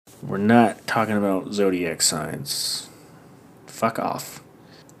We're not talking about zodiac signs. Fuck off.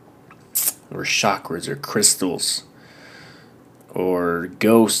 Or chakras or crystals. Or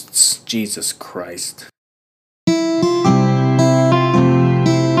ghosts. Jesus Christ.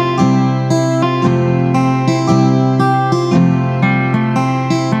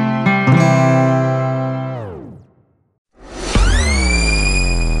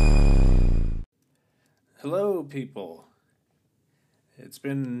 Hello, people. It's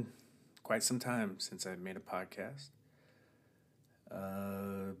been quite some time since I've made a podcast.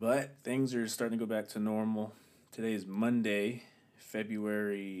 But things are starting to go back to normal. Today is Monday,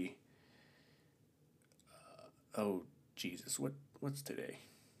 February. Oh, Jesus. What's today?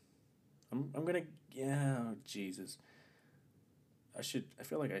 I'm gonna. Yeah, oh, Jesus. I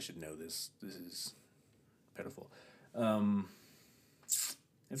feel like I should know this. This is pitiful. Um,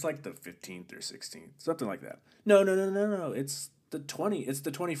 it's like the 15th or 16th, something like that. No. It's the 20. It's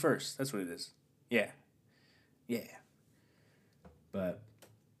the 21st. That's what it is. Yeah, yeah. But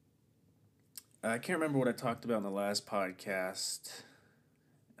I can't remember what I talked about in the last podcast.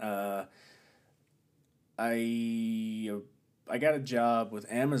 Uh, I I got a job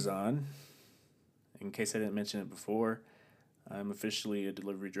with Amazon. In case I didn't mention it before, I'm officially a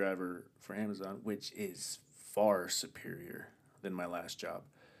delivery driver for Amazon, which is far superior than my last job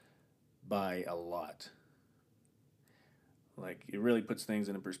by a lot. Like, it really puts things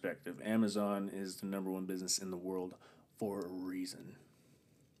into perspective. Amazon is the number one business in the world for a reason.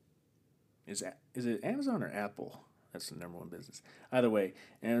 Is it Amazon or Apple? That's the number one business. Either way,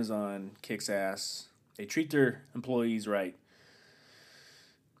 Amazon kicks ass. They treat their employees right.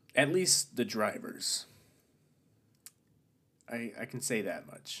 At least the drivers. I can say that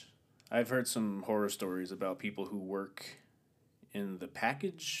much. I've heard some horror stories about people who work in the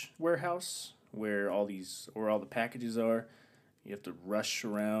package warehouse where all the packages are. You have to rush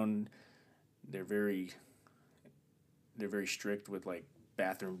around. They're very they're very strict with like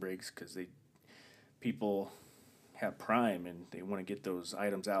bathroom breaks because they people have Prime and they want to get those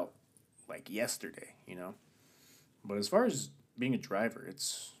items out like yesterday. But as far as being a driver,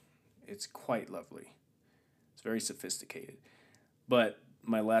 it's quite lovely. It's very sophisticated. But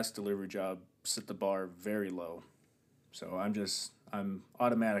my last delivery job set the bar very low. So I'm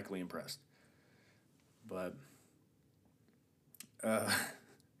automatically impressed. But uh,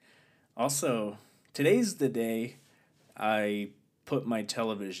 also, today's the day I put my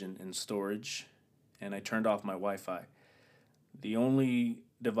television in storage and I turned off my Wi Fi. The only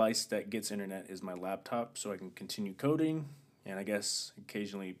device that gets internet is my laptop, so I can continue coding and I guess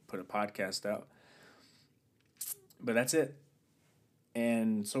occasionally put a podcast out. But that's it.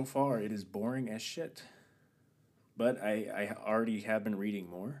 And so far, it is boring as shit. But I already have been reading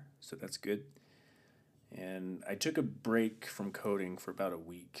more, so that's good. And I took a break from coding for about a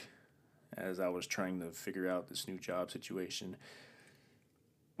week as I was trying to figure out this new job situation.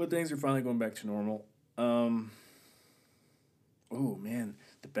 But things are finally going back to normal. Oh man,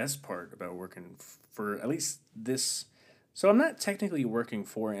 the best part about working for at least this. So I'm not technically working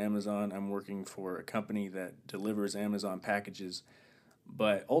for Amazon. I'm working for a company that delivers Amazon packages.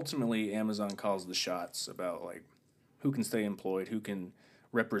 But ultimately, Amazon calls the shots about like who can stay employed, who can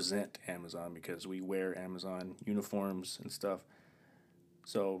represent Amazon because we wear Amazon uniforms and stuff.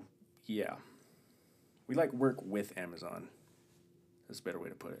 So yeah, we like work with Amazon. That's a better way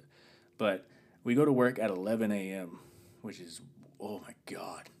to put it. But we go to work at 11 a.m., which is, oh my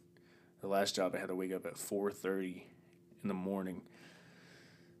God. The last job I had to wake up at 4:30 in the morning.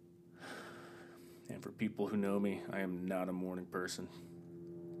 And for people who know me, I am not a morning person.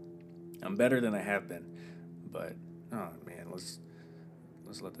 I'm better than I have been, but oh man, let's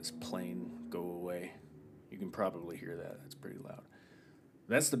let this plane go away. You can probably hear that. That's pretty loud.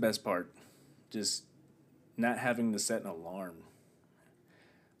 That's the best part. Just not having to set an alarm.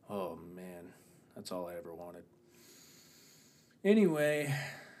 Oh man, that's all I ever wanted. Anyway,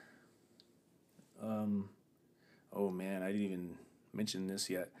 um, oh man, I didn't even mention this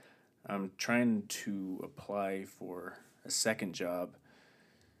yet. I'm trying to apply for a second job.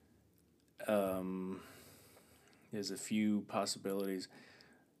 Um, there's a few possibilities.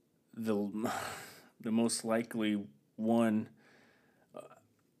 The the most likely one.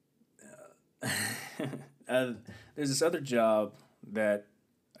 uh, there's this other job that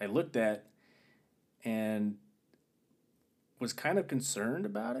I looked at and was kind of concerned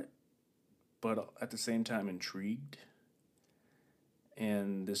about it, but at the same time intrigued.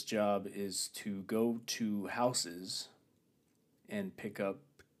 And this job is to go to houses and pick up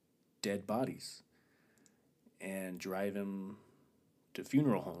dead bodies and drive them to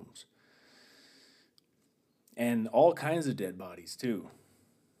funeral homes and all kinds of dead bodies too.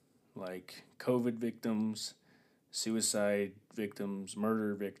 like COVID victims, suicide victims,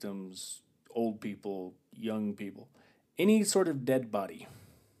 murder victims, old people, young people, any sort of dead body.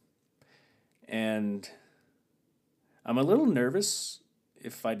 And I'm a little nervous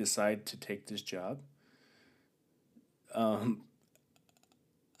if I decide to take this job. Um,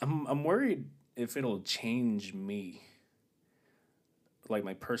 I'm worried if it'll change me, like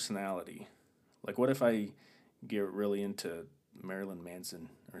my personality. Like, what if I get really into Marilyn Manson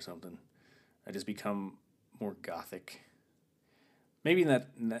or something? I just become more gothic. Maybe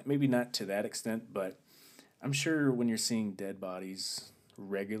not to that extent, but I'm sure when you're seeing dead bodies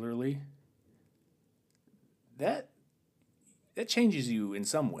regularly, that that changes you in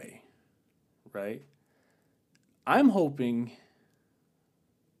some way, right? I'm hoping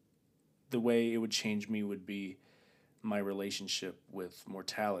the way it would change me would be my relationship with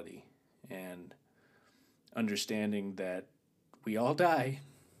mortality and understanding that we all die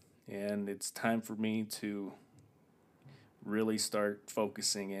and it's time for me to really start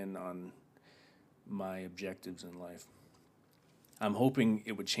focusing in on my objectives in life. I'm hoping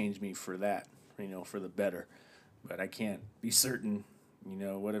it would change me for that, for the better. But I can't be certain.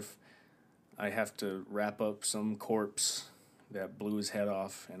 What if I have to wrap up some corpse that blew his head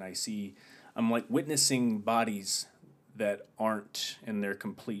off and I'm like witnessing bodies that aren't in their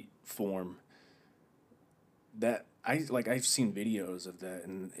complete form. I've seen videos of that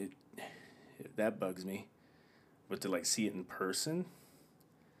and that bugs me. But to like see it in person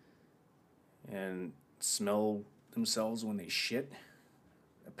and smell themselves when they shit,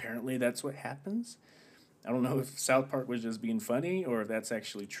 apparently that's what happens. I don't know if South Park was just being funny or if that's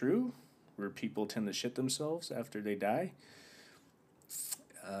actually true, where people tend to shit themselves after they die.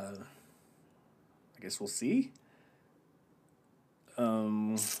 I guess we'll see.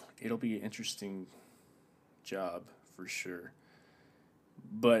 It'll be an interesting job for sure.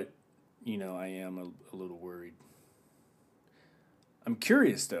 But, I am a little worried. I'm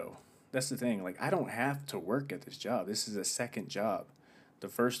curious though. That's the thing. Like, I don't have to work at this job. This is a second job. The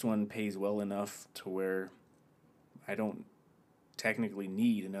first one pays well enough to where I don't technically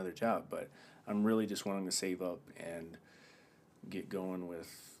need another job, but I'm really just wanting to save up and get going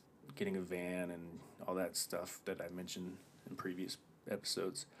with getting a van and all that stuff that I mentioned in previous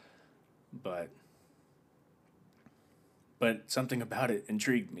episodes. But something about it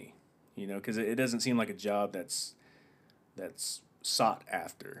intrigued me, because it doesn't seem like a job that's sought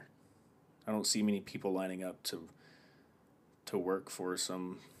after. I don't see many people lining up to work for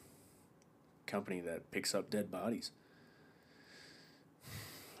some company that picks up dead bodies.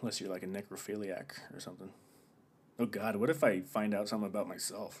 Unless you're like a necrophiliac or something. Oh God, what if I find out something about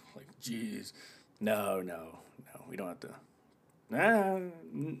myself? Like, jeez, no, we don't have to.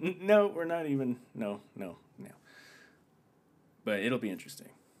 No, we're not even. No. But it'll be interesting.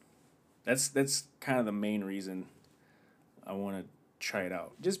 That's kind of the main reason I want to try it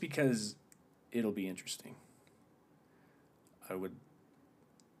out, just because it'll be interesting. I would.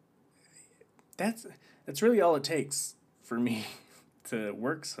 That's really all it takes for me to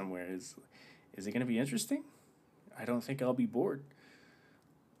work somewhere. Is it going to be interesting? I don't think I'll be bored.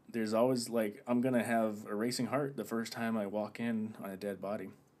 There's always I'm going to have a racing heart the first time I walk in on a dead body.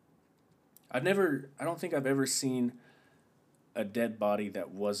 I don't think I've ever seen a dead body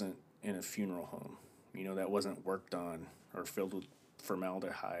that wasn't in a funeral home, that wasn't worked on or filled with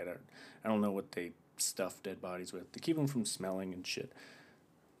formaldehyde. I don't know what they stuff dead bodies with to keep them from smelling and shit.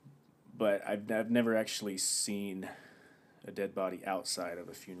 But I've never actually seen a dead body outside of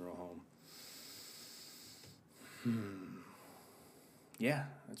a funeral home. Yeah,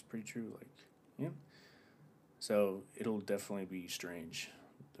 that's pretty true. Yeah. So it'll definitely be strange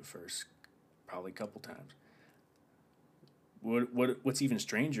the first probably couple times. What's even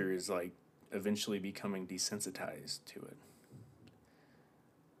stranger is eventually becoming desensitized to it.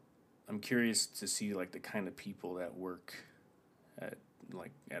 I'm curious to see the kind of people that work at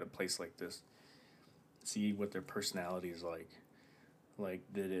at a place like this. See what their personality is like.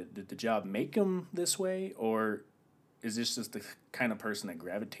 Did the job make them this way, or is this just the kind of person that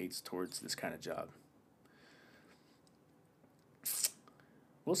gravitates towards this kind of job?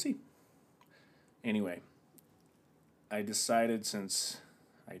 We'll see. Anyway, I decided, since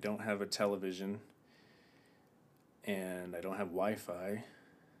I don't have a television and I don't have Wi-Fi,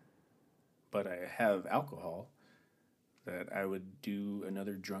 but I have alcohol, that I would do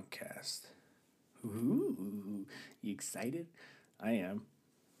another drunk cast. Ooh, you excited? I am.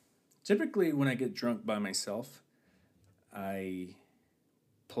 Typically, when I get drunk by myself, I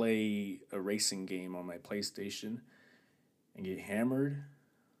play a racing game on my PlayStation and get hammered.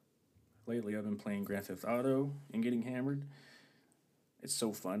 Lately, I've been playing Grand Theft Auto and getting hammered. It's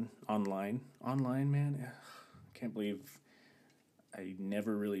so fun online, man. I can't believe I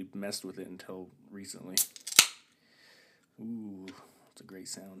never really messed with it until recently. Ooh, that's a great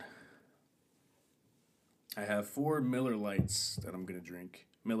sound. I have 4 Miller Lights that I'm gonna drink.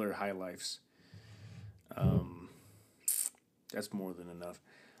 Miller High Lifes. Um, that's more than enough.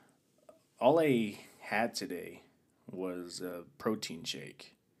 All I had today was a protein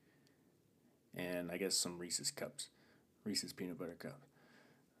shake and I guess some Reese's cups, Reese's peanut butter cup.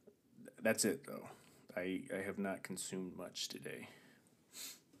 That's it though. I have not consumed much today.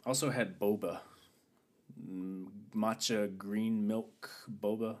 Also had boba, matcha green milk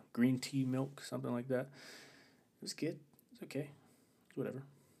boba, green tea milk, something like that. It was good. It's okay. It's whatever.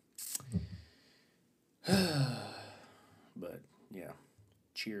 But yeah,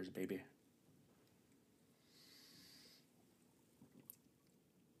 cheers, baby.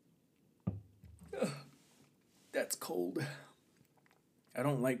 That's cold. I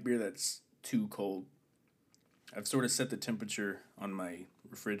don't like beer that's too cold. I've sort of set the temperature on my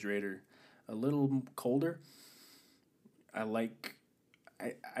refrigerator a little colder. I like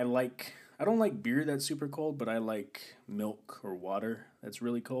I don't like beer that's super cold, but I like milk or water that's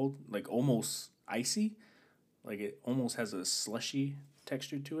really cold, like almost icy, like it almost has a slushy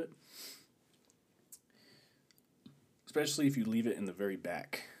texture to it, especially if you leave it in the very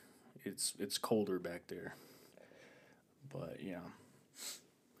back. It's colder back there. But yeah,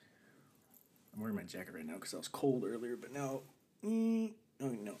 I'm wearing my jacket right now because I was cold earlier, but now, no,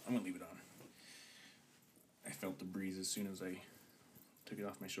 I'm gonna leave it on. I felt the breeze as soon as I took it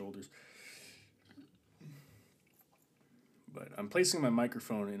off my shoulders. But I'm placing my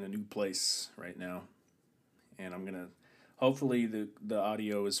microphone in a new place right now, and I'm gonna. Hopefully, the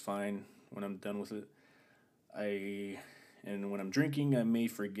audio is fine when I'm done with it. I and when I'm drinking, I may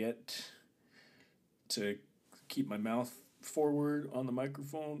forget to keep my mouth forward on the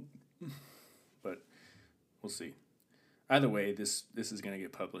microphone, but we'll see. Either way, this is gonna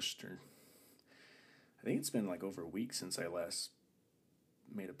get published. Or I think it's been like over a week since I last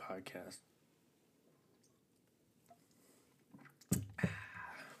made a podcast.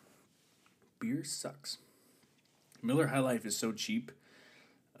 Beer sucks. Miller High Life is so cheap.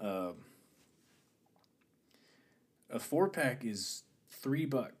 Uh, a 4 pack is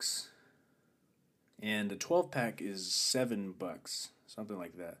 $3, and a 12 pack is $7, something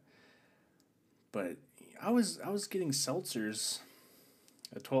like that. But I was getting seltzers,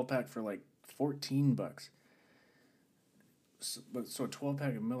 a 12 pack for like $14. So a 12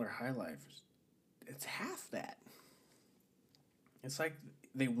 pack of Miller High Life, it's half that. It's like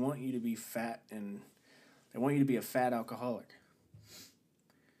they want you to be fat and they want you to be a fat alcoholic.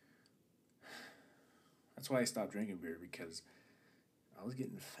 That's why I stopped drinking beer because I was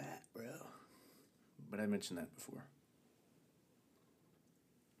getting fat, bro. But I mentioned that before.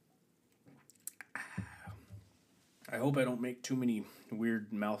 I hope I don't make too many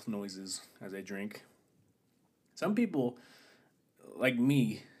weird mouth noises as I drink. Some people, like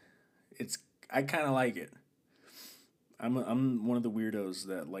me, it's I kind of like it. I'm one of the weirdos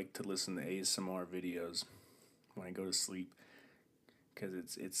that like to listen to ASMR videos when I go to sleep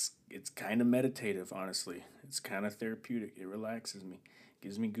because it's kind of meditative. Honestly, it's kind of therapeutic. It relaxes me,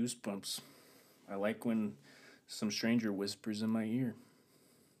 gives me goosebumps. I like when some stranger whispers in my ear.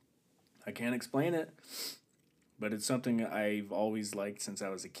 I can't explain it, but it's something I've always liked since I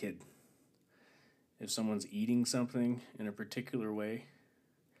was a kid. If someone's eating something in a particular way,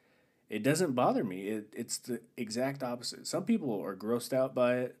 it doesn't bother me. It's the exact opposite. Some people are grossed out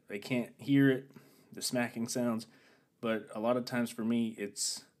by it. They can't hear it, the smacking sounds. But a lot of times for me,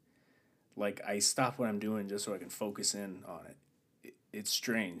 it's like I stop what I'm doing just so I can focus in on it. It's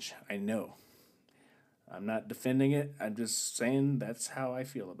strange. I know. I'm not defending it. I'm just saying that's how I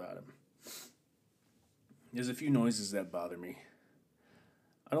feel about it. There's a few noises that bother me.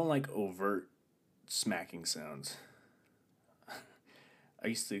 I don't like overt smacking sounds. I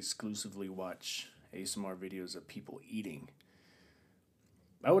used to exclusively watch ASMR videos of people eating.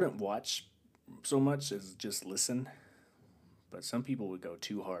 I wouldn't watch so much as just listen, but some people would go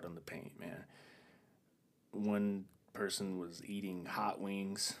too hard on the paint, man. One person was eating hot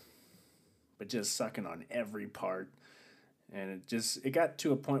wings, but just sucking on every part. And it got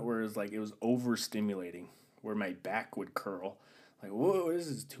to a point where it was overstimulating, where my back would curl. Like, whoa, this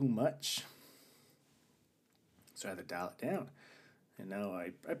is too much. So I had to dial it down. And now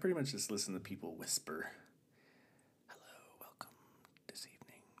I pretty much just listen to people whisper. Hello, welcome this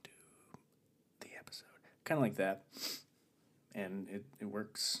evening to the episode. Kind of like that. And it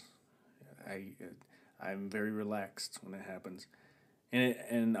works. I'm very relaxed when it happens.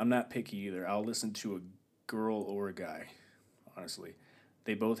 And I'm not picky either. I'll listen to a girl or a guy, honestly.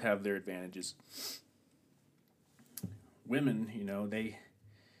 they both have their advantages. Women,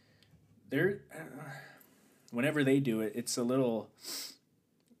 they're whenever they do it, it's a little,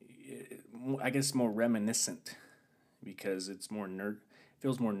 I guess, more reminiscent because it's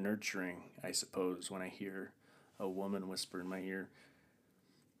feels more nurturing, I suppose, when I hear a woman whisper in my ear.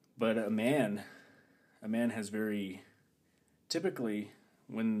 But a man has very typically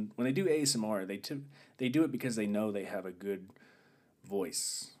when they do ASMR, they do it because they know they have a good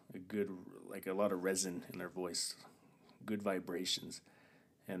voice, a good like a lot of resin in their voice, good vibrations,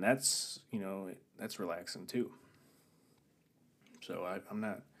 and that's relaxing too. So I'm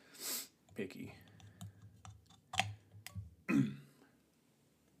not picky.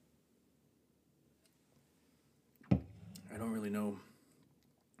 I don't really know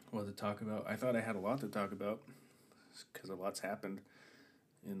what to talk about. I thought I had a lot to talk about because a lot's happened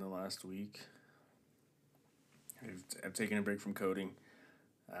in the last week. I've taken a break from coding.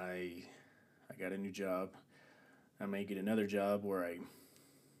 I I got a new job. I may get another job where I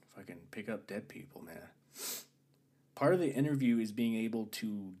fucking pick up dead people, man. Part of the interview is being able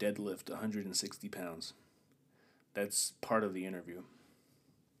to deadlift 160 pounds. That's part of the interview.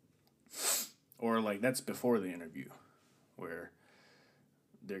 Or like that's before the interview, where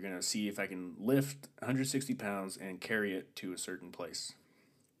they're gonna see if I can lift 160 pounds and carry it to a certain place.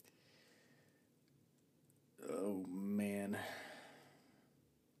 Oh man,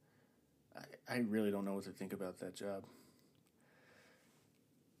 I really don't know what to think about that job.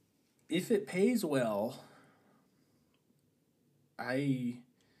 If it pays well, I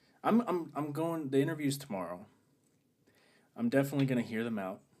I'm going. The interview's tomorrow. I'm definitely gonna hear them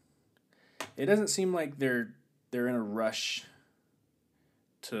out. It doesn't seem like they're in a rush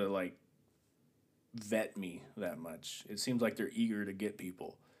to like vet me that much. It seems like they're eager to get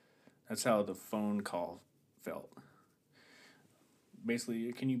people. That's how the phone call felt.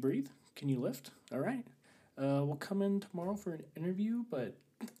 Basically, can you breathe? Can you lift? All right. We'll come in tomorrow for an interview, but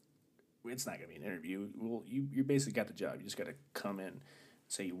it's not gonna be an interview. Well, you basically got the job. You just gotta come in, and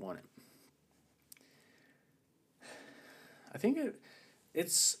say you want it. I think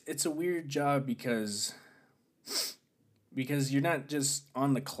it's a weird job because you're not just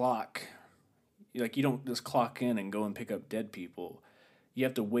on the clock. Like you don't just clock in and go and pick up dead people. You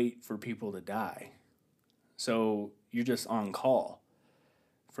have to wait for people to die. So you're just on call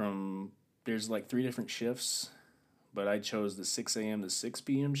from there's like three different shifts, but I chose the 6 a.m. to 6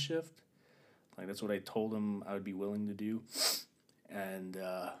 p.m. shift. Like that's what I told them I would be willing to do. And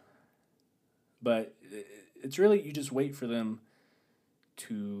but it's really you just wait for them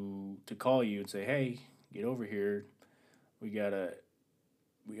to call you and say, "Hey, get over here. We got a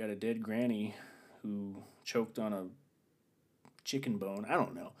we got a dead granny who choked on a chicken bone." I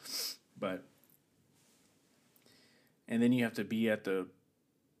don't know, but and then you have to be at the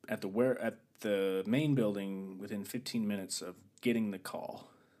main building within 15 minutes of getting the call,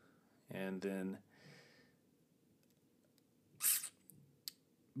 and then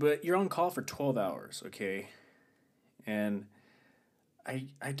but you're on call for 12 hours, okay, and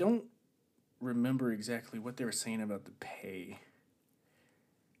I don't remember exactly what they were saying about the pay.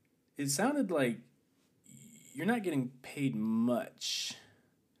 It sounded like you're not getting paid much.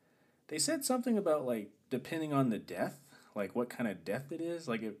 They said something about like depending on the death, like what kind of death it is.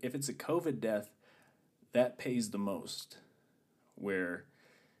 Like if it's a COVID death, that pays the most. Where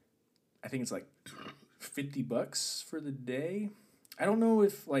I think it's like $50 for the day. I don't know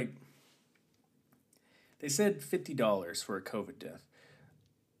if like they said $50 for a COVID death.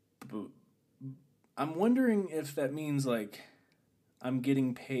 But I'm wondering if that means like I'm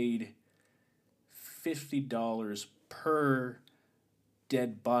getting paid $50 per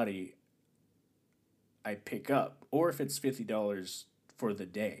dead body I pick up, or if it's $50 for the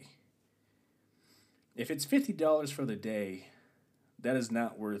day. If it's $50 for the day, that is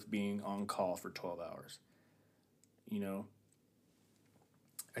not worth being on call for 12 hours. You know,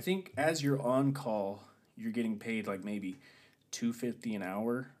 I think as you're on call, you're getting paid like maybe $2.50 an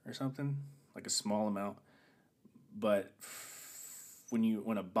hour or something, like a small amount. But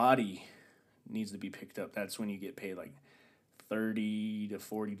when a body needs to be picked up, that's when you get paid like 30 to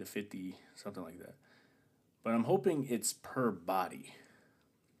 40 to 50, something like that. But I'm hoping it's per body.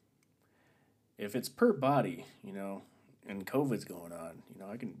 If it's per body, and COVID's going on,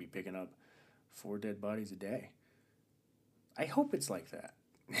 I can be picking up 4 dead bodies a day. I hope it's like that.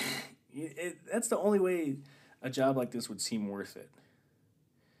 That's the only way a job like this would seem worth it.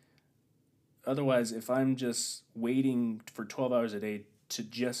 Otherwise, if I'm just waiting for 12 hours a day to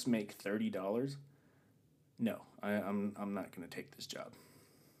just make $30, no, I'm not going to take this job.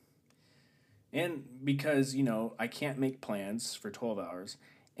 And because, I can't make plans for 12 hours,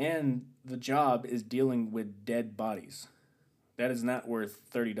 and the job is dealing with dead bodies. That is not worth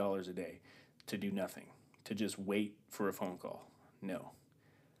 $30 a day to do nothing, to just wait for a phone call. No.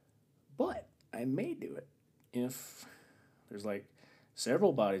 But I may do it if there's like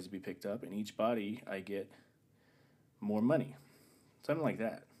several bodies to be picked up, and each body I get more money. Something like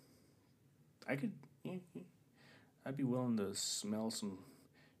that. I could, yeah, yeah, I'd be willing to smell some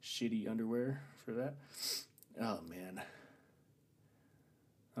shitty underwear for that. Oh man,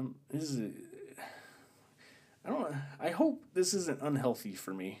 this is. I don't. I hope this isn't unhealthy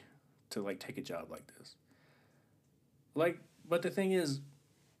for me to like take a job like this. Like, but the thing is,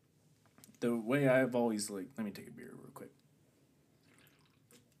 the way I've always like. Let me take a beer real quick.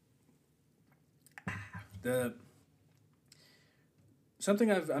 The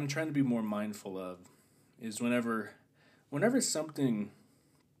something I'm trying to be more mindful of is whenever something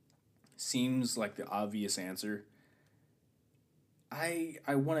seems like the obvious answer, I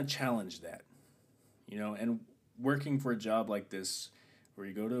want to challenge that, and working for a job like this where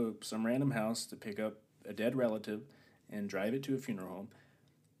you go to some random house to pick up a dead relative and drive it to a funeral home,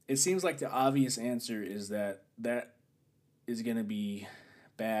 it seems like the obvious answer is that is going to be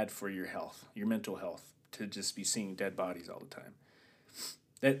bad for your health, your mental health, to just be seeing dead bodies all the time.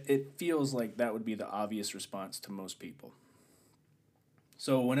 That it feels like that would be the obvious response to most people.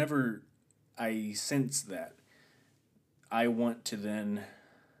 So whenever I sense that, I want to then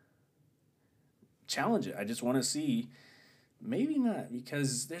challenge it. I just want to see, maybe not,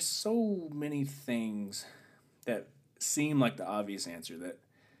 because there's so many things that seem like the obvious answer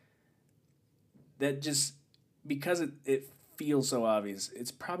that just because it feels so obvious,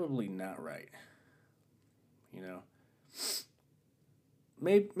 it's probably not right. You know,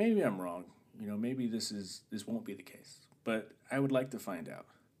 maybe I'm wrong. Maybe this won't be the case, but I would like to find out.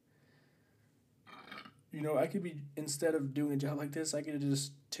 I could be, instead of doing a job like this, I could have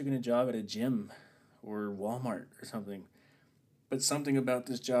just taken a job at a gym or Walmart or something. But something about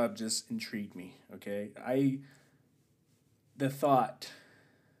this job just intrigued me, okay? The thought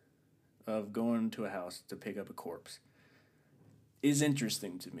of going to a house to pick up a corpse is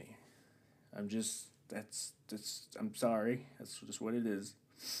interesting to me. I'm sorry. That's just what it is.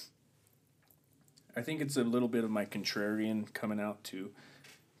 I think it's a little bit of my contrarian coming out too,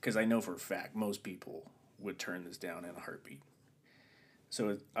 because I know for a fact most people would turn this down in a heartbeat.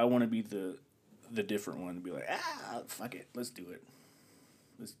 So I want to be the different one to be like, fuck it, let's do it.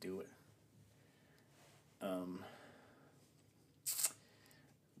 Let's do it. Um,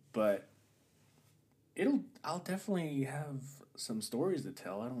 but I'll definitely have some stories to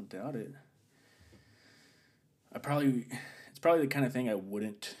tell. I don't doubt it. It's probably the kind of thing I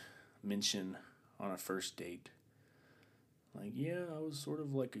wouldn't mention on a first date. Like, yeah, I was sort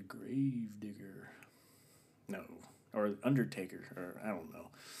of like a grave digger. No. Or undertaker, or I don't know.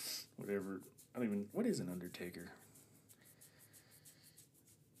 Whatever. I don't even, what is an undertaker?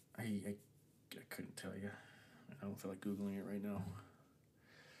 I couldn't tell you. I don't feel like Googling it right now.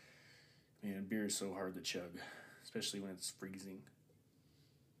 Man, beer is so hard to chug, especially when it's freezing.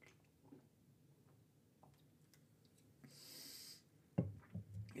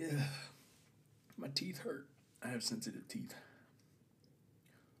 Yeah, my teeth hurt. I have sensitive teeth.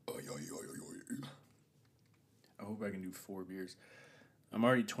 I hope I can do 4 beers. I'm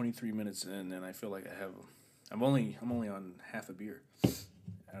already 23 minutes in, and I feel like I'm only on half a beer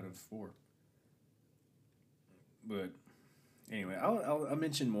out of 4. But anyway, I'll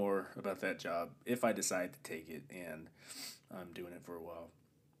mention more about that job if I decide to take it, and I'm doing it for a while.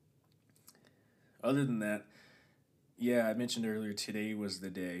 Other than that, yeah, I mentioned earlier today was the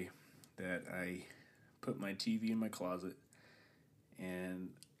day that I put my TV in my closet and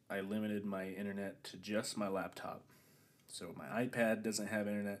I limited my internet to just my laptop. So my iPad doesn't have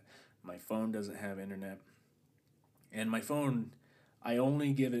internet, my phone doesn't have internet, and my phone, I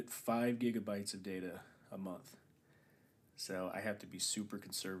only give it 5 gigabytes of data a month. So I have to be super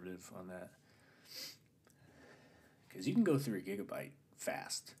conservative on that. Because you can go through a gigabyte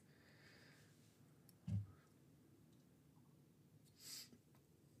fast.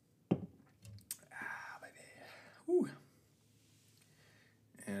 Baby. Whew.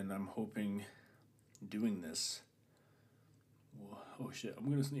 And I'm hoping doing this. Oh shit, I'm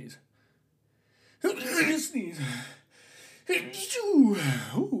gonna sneeze. I'm gonna sneeze.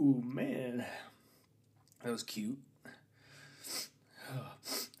 Ooh, man. That was cute.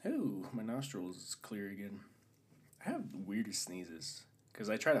 Oh, my nostrils is clear again. I have the weirdest sneezes because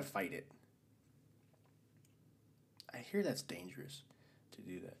I try to fight it. I hear that's dangerous to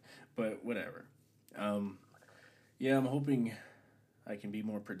do that, but whatever. Yeah, I'm hoping I can be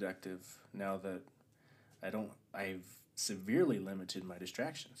more productive now that I've severely limited my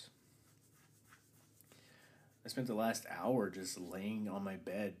distractions. I spent the last hour just laying on my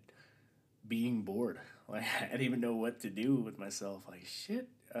bed being bored. Like I didn't even know what to do with myself. Like shit.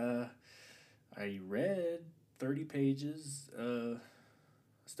 I read 30 pages.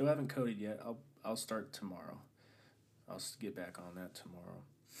 Still haven't coded yet. I'll start tomorrow. I'll get back on that tomorrow.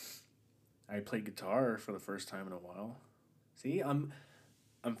 I played guitar for the first time in a while. See, I'm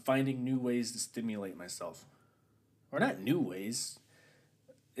finding new ways to stimulate myself, or not new ways.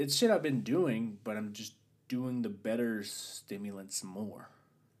 It's shit I've been doing, but I'm just doing the better stimulants more.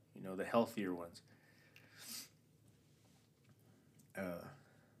 You know, the healthier ones. Uh,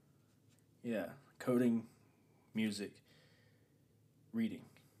 yeah, coding, music, reading.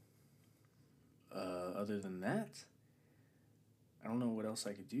 Other than that, I don't know what else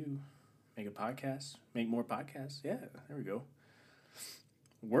I could do. Make a podcast, make more podcasts. Yeah, there we go.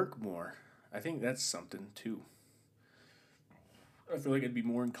 Work more. I think that's something too. I feel like I'd be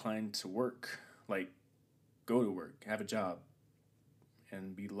more inclined to work, like go to work, have a job,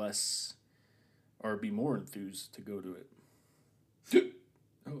 and be less or be more enthused to go to it.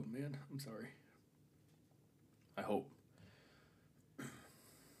 Oh man, I'm sorry. I hope.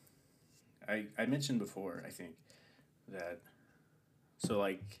 I mentioned before, I think, that so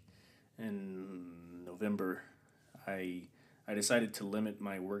like in November I I decided to limit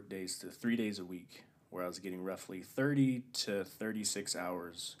my work days to 3 days a week, where I was getting roughly 30 to 36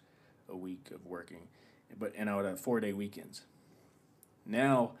 hours a week of working. And I would have 4 day weekends.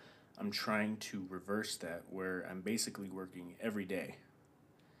 Now I'm trying to reverse that where I'm basically working every day.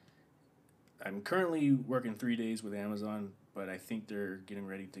 I'm currently working 3 days with Amazon, but I think they're getting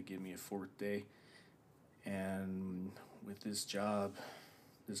ready to give me a fourth day. And with this job,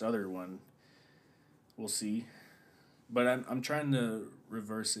 this other one, we'll see. But I'm trying to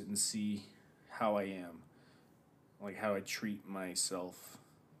reverse it and see how I am, like how I treat myself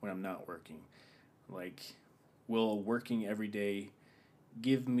when I'm not working. Like, will working every day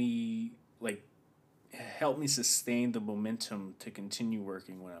give me, like, help me sustain the momentum to continue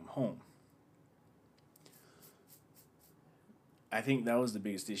working when I'm home? I think that was the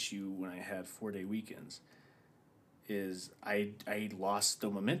biggest issue when I had 4 day weekends. Is I lost the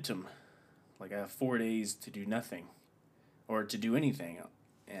momentum. Like I have 4 days to do nothing, or to do anything,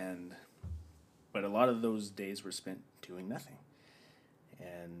 and but a lot of those days were spent doing nothing,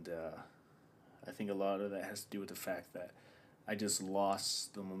 and I think a lot of that has to do with the fact that I just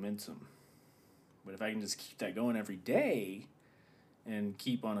lost the momentum. But if I can just keep that going every day and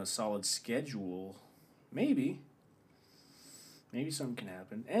keep on a solid schedule, maybe something can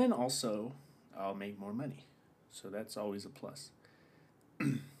happen, and also I'll make more money. So that's always a plus.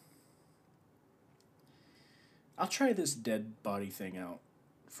 I'll try this dead body thing out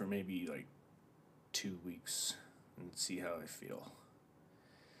for maybe like 2 weeks and see how I feel.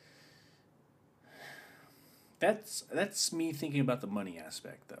 That's me thinking about the money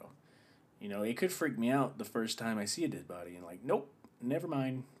aspect though. You know, it could freak me out the first time I see a dead body and like, nope, never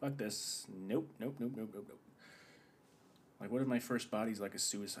mind, fuck this, nope, nope, nope, nope, nope, nope. Like, what if my first body's like a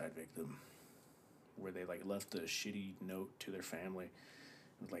suicide victim, where they like left a shitty note to their family?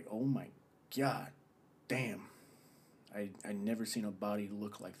 It was like, oh my god, damn, I never seen a body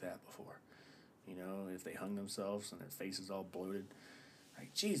look like that before. You know, if they hung themselves and their face is all bloated,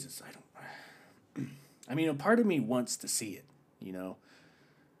 like Jesus, I don't. I mean, a part of me wants to see it. You know,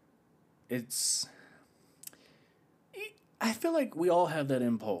 it's. I feel like we all have that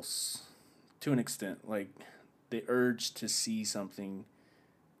impulse, to an extent, like the urge to see something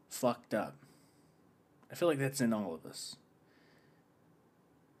fucked up. I feel like that's in all of us.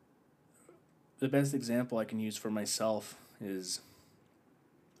 The best example I can use for myself is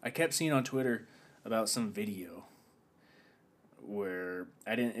I kept seeing on Twitter about some video where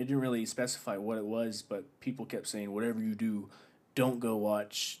it didn't really specify what it was, but people kept saying whatever you do, don't go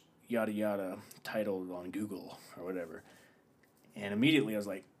watch yada yada titled on Google or whatever. And immediately I was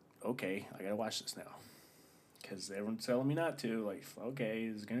like, okay, I gotta watch this now, because everyone's telling me not to. Like, okay,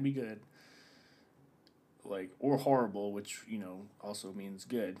 it's gonna be good. Like, or horrible, which also means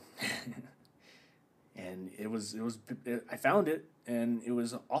good. And I found it and it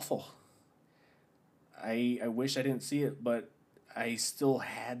was awful. I wish I didn't see it, but I still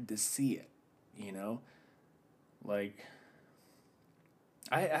had to see it, you know? Like,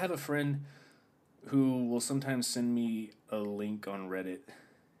 I have a friend who will sometimes send me a link on Reddit,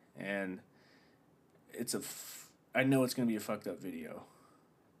 and I know it's going to be a fucked up video,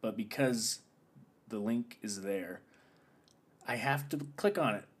 but because the link is there, I have to click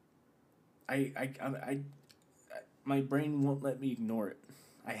on it. I my brain won't let me ignore it.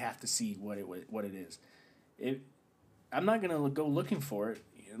 I have to see what it is. It I'm not gonna go looking for it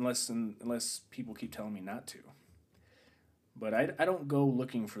unless people keep telling me not to. But I don't go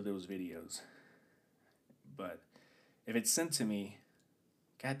looking for those videos. But if it's sent to me,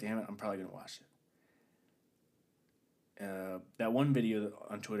 god damn it, I'm probably gonna watch it. That one video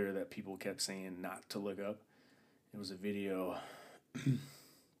on Twitter that people kept saying not to look up. It was a video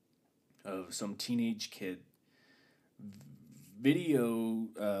of some teenage kid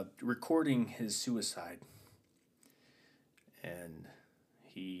recording his suicide, and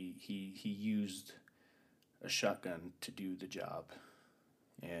he used a shotgun to do the job.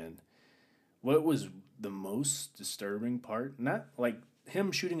 And what was the most disturbing part, not like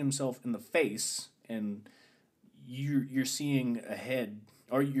him shooting himself in the face and you're seeing a head,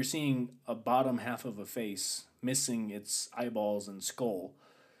 or you're seeing a bottom half of a face missing its eyeballs and skull.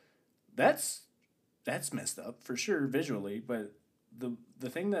 That's messed up for sure visually, but the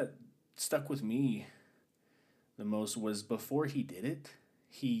thing that stuck with me the most was before he did it,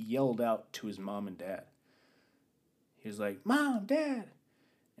 he yelled out to his mom and dad. He was like, "Mom, Dad,"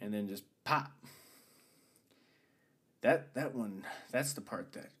 and then just pop. That one, that's the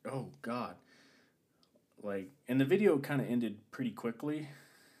part that, oh God. Like, and the video kind of ended pretty quickly,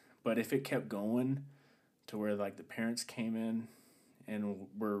 but if it kept going to where like the parents came in and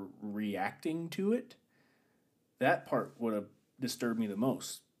were reacting to it, that part would have disturbed me the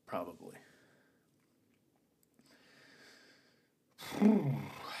most, probably.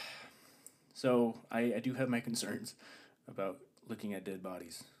 So I do have my concerns about looking at dead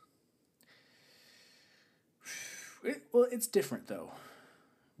bodies. Well, it's different though,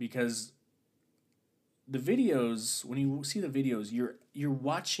 because the videos, when you see the videos, you're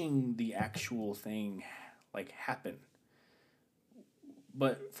watching the actual thing like happen.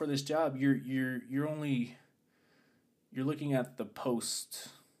 But for this job, you're only you're looking at the post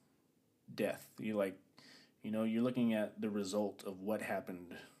death. You're looking at the result of what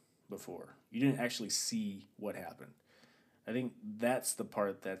happened before. You didn't actually see what happened. I think that's the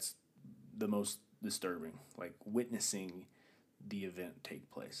part that's the most disturbing, like witnessing the event take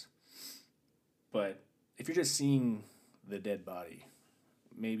place. But if you're just seeing the dead body,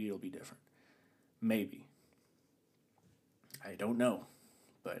 maybe it'll be different. Maybe. I don't know,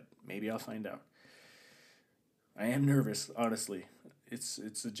 but maybe I'll find out. I am nervous, honestly.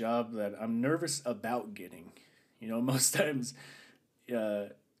 It's a job that I'm nervous about getting. Most times,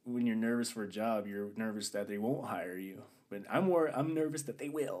 when you're nervous for a job, you're nervous that they won't hire you. But I'm nervous that they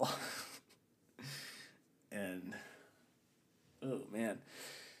will. And oh man,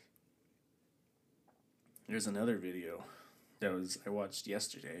 there's another video that I watched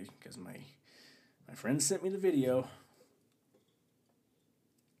yesterday because my friend sent me the video.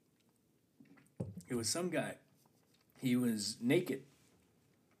 It was some guy. He was naked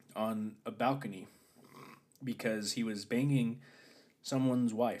on a balcony because he was banging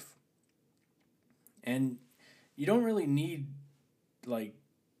someone's wife. And you don't really need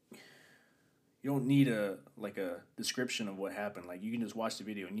you don't need a description of what happened. Like, you can just watch the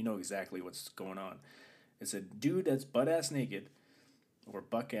video and you know exactly what's going on. It's a dude that's butt ass naked, or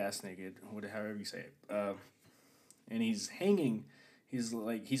buck ass naked, however you say it. And he's hanging. He's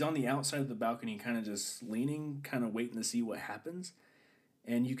on the outside of the balcony, kind of just leaning, kind of waiting to see what happens.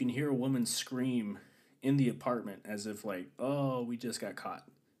 And you can hear a woman scream in the apartment as if like, "Oh, we just got caught,"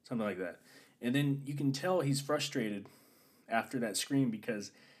 something like that. And then you can tell he's frustrated after that scream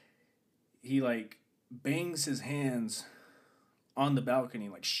because he bangs his hands on the balcony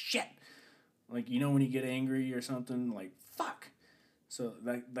like, "Shit!" Like, when you get angry or something, like, "Fuck!" So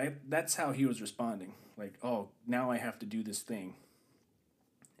that's how he was responding. Like, "Oh, now I have to do this thing."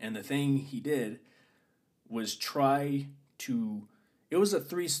 And the thing he did was try to... It was a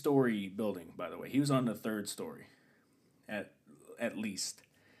 3-story building, by the way. He was on the 3rd story, at least.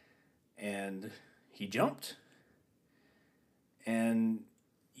 And he jumped. And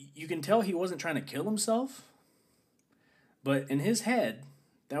you can tell he wasn't trying to kill himself. But in his head,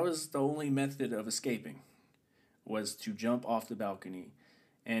 that was the only method of escaping, was to jump off the balcony.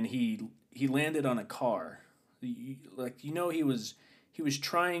 And he landed on a car. He was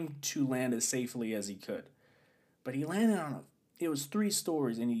trying to land as safely as he could. But he landed it was 3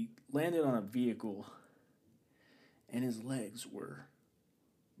 stories, and he landed on a vehicle, and his legs were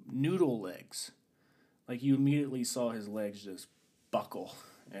noodle legs. Like, you immediately saw his legs just buckle,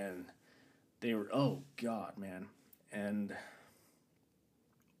 and they were, oh God, man.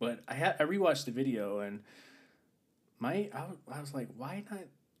 But I rewatched the video, and I was like, why not,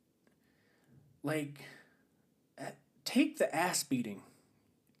 take the ass beating,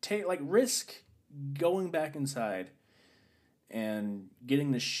 risk going back inside and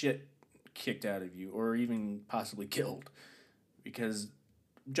getting the shit kicked out of you or even possibly killed. Because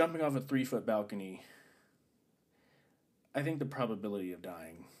jumping off a 3 foot balcony, I think the probability of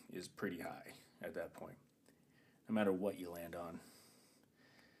dying is pretty high at that point, no matter what you land on.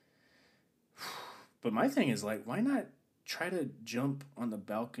 But my thing is like, why not try to jump on the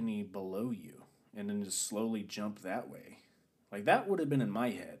balcony below you and then just slowly jump that way? Like that would have been in my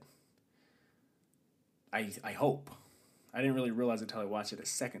head. I hope. I didn't really realize it until I watched it a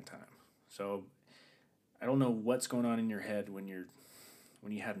second time. So I don't know what's going on in your head when you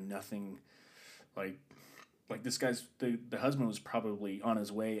have nothing like this guy's the husband was probably on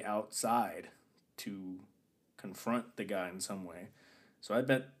his way outside to confront the guy in some way. So I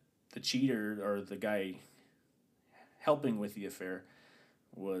bet the cheater or the guy helping with the affair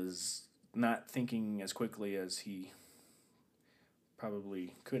was not thinking as quickly as he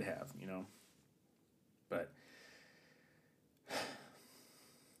probably could have, you know. But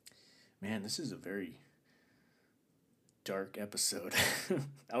man, this is a very dark episode.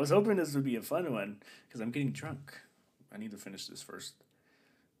 I was hoping this would be a fun one because I'm getting drunk. I need to finish this first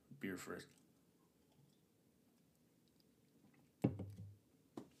beer first.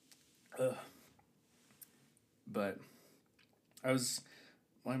 But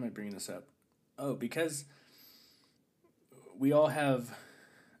why am I bringing this up? Oh, because we all have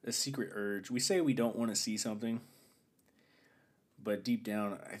a secret urge. We say we don't want to see something, but deep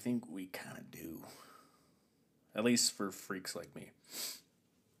down, I think we kind of do. At least for freaks like me.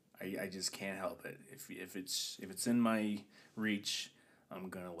 I just can't help it. If it's in my reach, I'm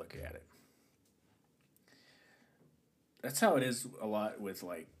gonna look at it. That's how it is a lot with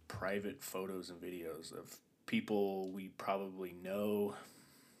like private photos and videos of people we probably know,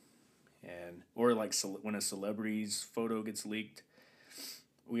 and or like when a celebrity's photo gets leaked,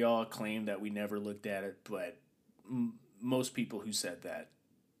 we all claim that we never looked at it, but most people who said that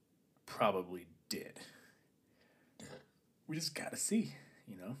probably did. We just gotta see,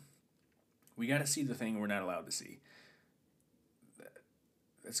 you know? We gotta see the thing we're not allowed to see.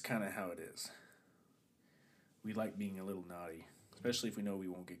 That's kind of how it is. We like being a little naughty, especially if we know we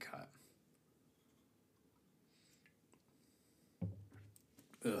won't get caught.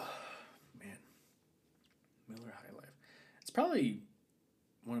 Ugh, man. Miller High Life. It's probably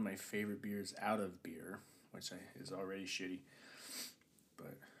one of my favorite beers out of beer, which is already shitty.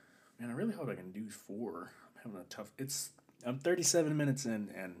 But, man, I really hope I can do 4. I'm having a tough... I'm 37 minutes in,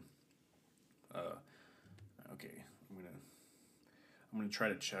 and... okay, I'm gonna try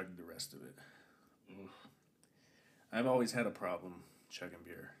to chug the rest of it. Ugh. I've always had a problem chugging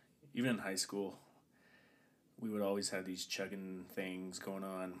beer. Even in high school, we would always have these chugging things going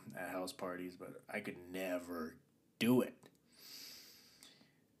on at house parties, but I could never do it.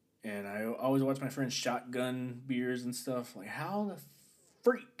 And I always watch my friends shotgun beers and stuff. Like, how the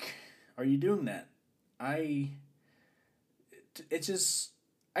freak are you doing that? It's just,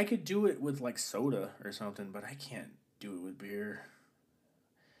 I could do it with like soda or something, but I can't do it with beer.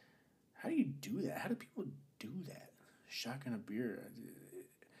 How do you do that? How do people do that? Shotgun a beer.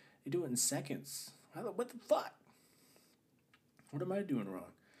 They do it in seconds. What the fuck? What am I doing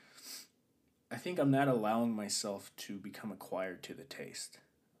wrong? I think I'm not allowing myself to become acquired to the taste.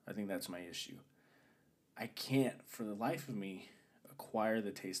 I think that's my issue. I can't, for the life of me, acquire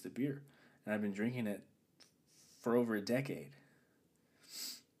the taste of beer. And I've been drinking it for over a decade.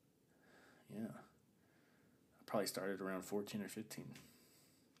 Yeah. I probably started around 14 or 15.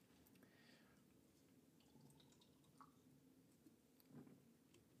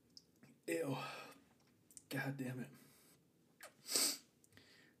 Ew. God damn it.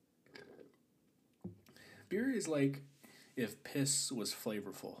 Beer is like if piss was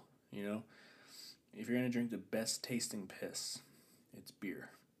flavorful, you know? If you're going to drink the best tasting piss, it's beer.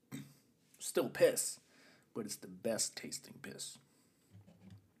 Still piss, but it's the best tasting piss.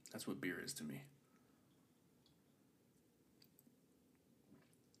 That's what beer is to me.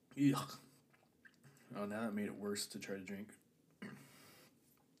 Yuck. Oh, now that made it worse to try to drink.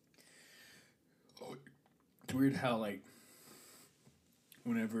 It's weird how, like,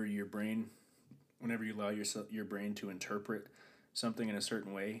 whenever you allow your brain to interpret something in a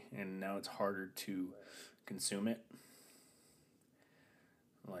certain way, and now it's harder to consume it.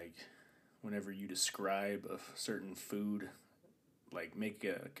 Like, whenever you describe a certain food, like make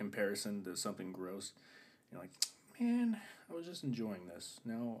a comparison to something gross, you're like, man, I was just enjoying this.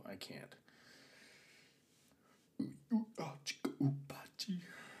 Now I can't.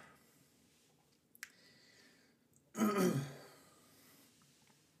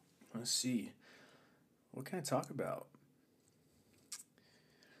 Let's see. What can I talk about?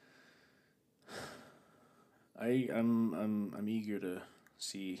 I'm eager to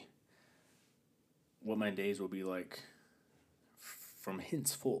see what my days will be like from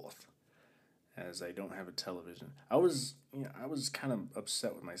henceforth, as I don't have a television. I was kind of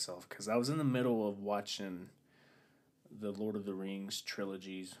upset with myself because I was in the middle of watching the Lord of the Rings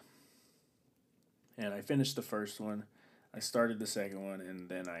trilogies, and I finished the first one. I started the second one, and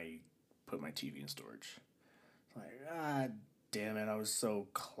then I put my TV in storage. Like, damn it, I was so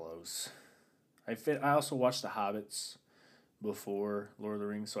close. I also watched The Hobbits before Lord of the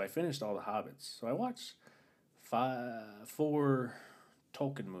Rings, so I finished all the Hobbits. So I watched four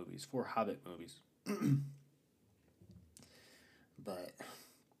Tolkien movies, four Hobbit movies. But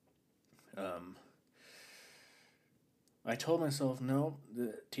I told myself, no,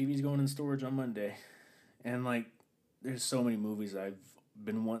 the TV's going in storage on Monday, and like, there's so many movies I've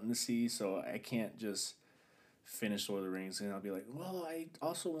been wanting to see, so I can't just finish Lord of the Rings and I'll be like, well, I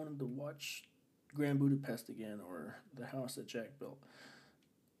also wanted to watch Grand Budapest again or The House that Jack built.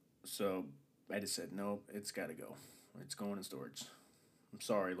 So I just said, no, it's got to go. It's going in storage. I'm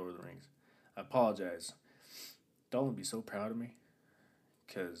sorry, Lord of the Rings. I apologize. Dalton would be so proud of me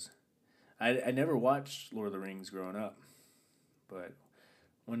because I never watched Lord of the Rings growing up, but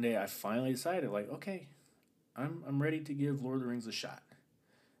one day I finally decided, like, okay, I'm ready to give Lord of the Rings a shot.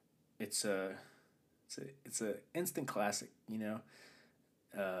 It's a instant classic, you know.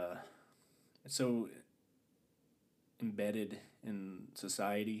 It's so embedded in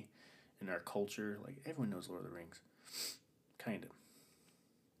society, in our culture. Like, everyone knows Lord of the Rings, kind of.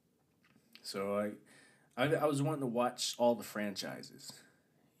 So I was wanting to watch all the franchises,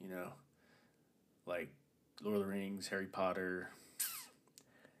 you know, like Lord of the Rings, Harry Potter.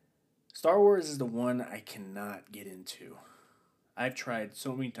 Star Wars is the one I cannot get into. I've tried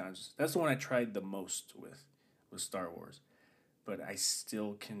so many times. That's the one I tried the most with, was Star Wars. But I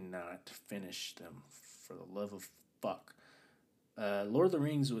still cannot finish them for the love of fuck. Lord of the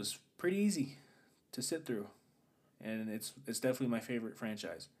Rings was pretty easy to sit through, and it's definitely my favorite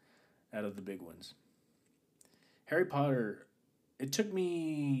franchise out of the big ones. Harry Potter, it took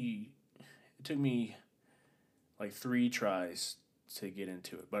me like 3 tries to get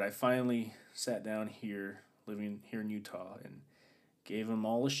into it, but I finally sat down here, living here in Utah, and gave them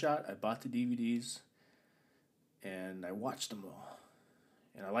all a shot. I bought the DVDs, and I watched them all.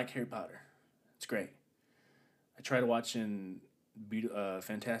 And I like Harry Potter. It's great. I tried watching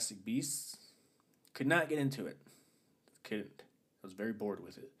Fantastic Beasts. Could not get into it. Couldn't. I was very bored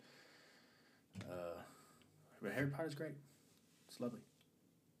with it. But Harry Potter's great. It's lovely.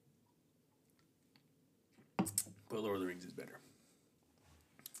 But Lord of the Rings is better.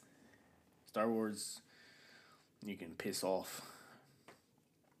 Star Wars, you can piss off.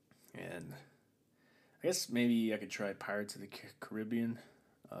 And I guess maybe I could try Pirates of the Caribbean.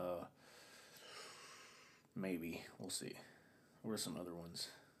 Maybe. We'll see. What are some other ones?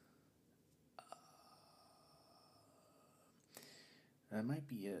 That might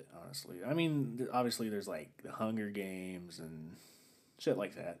be it, honestly. I mean, obviously there's like the Hunger Games and shit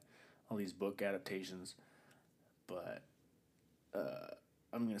like that. All these book adaptations. But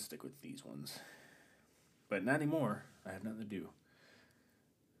I'm going to stick with these ones. But not anymore. I have nothing to do.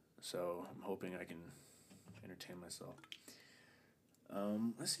 So I'm hoping I can entertain myself.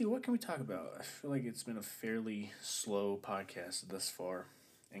 Let's see, what can we talk about? I feel like it's been a fairly slow podcast thus far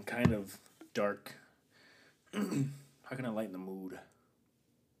and kind of dark. How can I lighten the mood?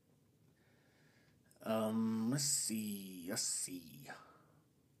 Let's see.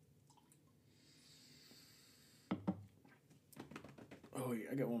 Oh,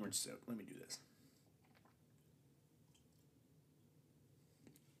 yeah, I got one more sip. Let me do this.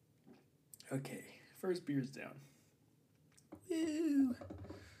 Okay, first beer's down. Woo!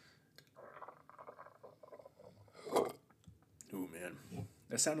 Oh man,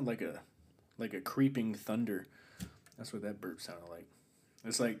 that sounded like a creeping thunder. That's what that burp sounded like.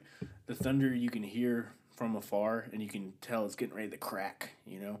 It's like the thunder you can hear from afar, and you can tell it's getting ready to crack.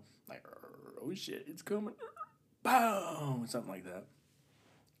 You know, like, oh shit, it's coming. Boom, something like that.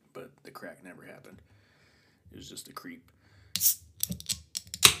 But the crack never happened. It was just a creep.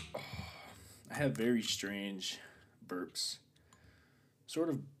 I have very strange burps, sort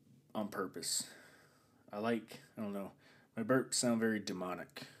of on purpose. I don't know, my burps sound very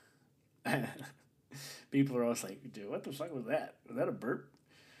demonic. People are always like, dude, what the fuck was that? Was that a burp?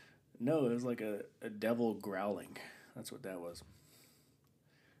 No, it was like a devil growling. That's what that was.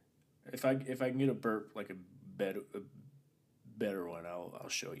 If I can get a burp like a better one, I'll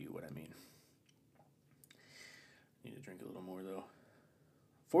show you what I mean. Need to drink a little more though.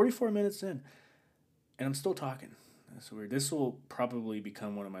 44 minutes in, and I'm still talking. That's weird. This will probably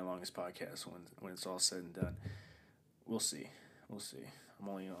become one of my longest podcasts when it's all said and done. We'll see. We'll see. I'm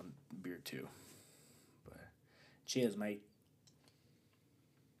only on beer 2. But cheers, mate.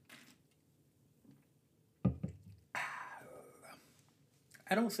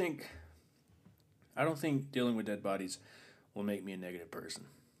 I don't think dealing with dead bodies will make me a negative person.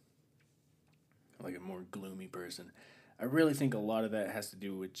 Like a more gloomy person. I really think a lot of that has to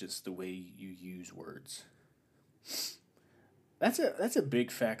do with just the way you use words. That's a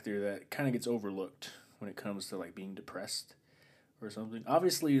big factor that kind of gets overlooked when it comes to like being depressed or something.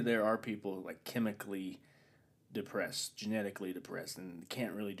 Obviously, there are people like chemically depressed, genetically depressed, and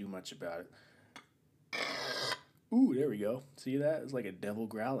can't really do much about it. Ooh, there we go. See that? It's like a devil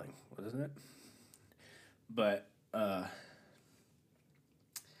growling, wasn't it? But there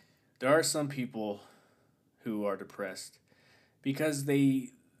are some people who are depressed because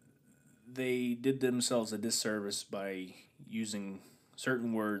they did themselves a disservice by using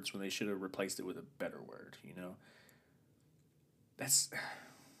certain words when they should have replaced it with a better word, you know? That's,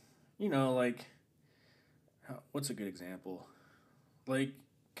 like, what's a good example? Like,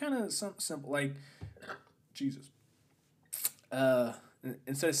 kind of something simple, like, Jesus.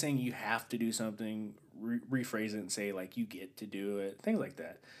 Instead of saying you have to do something, rephrase it and say, like, you get to do it, things like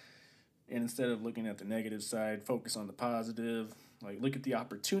that. And instead of looking at the negative side, focus on the positive. Like, look at the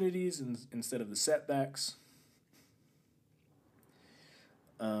opportunities instead of the setbacks.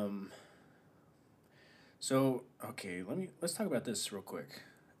 So okay, let's talk about this real quick.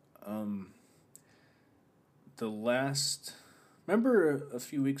 The last, remember a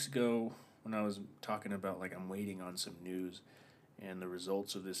few weeks ago when I was talking about like I'm waiting on some news, and the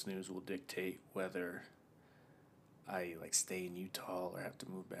results of this news will dictate whether I like stay in Utah or have to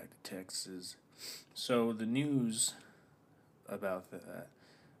move back to Texas. So the news about that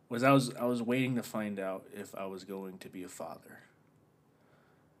was I was waiting to find out if I was going to be a father.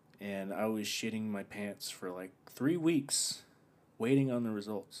 And I was shitting my pants for like 3 weeks waiting on the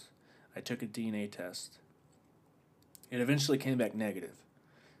results. I took a DNA test. It eventually came back negative,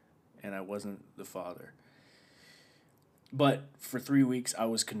 and I wasn't the father. But for 3 weeks I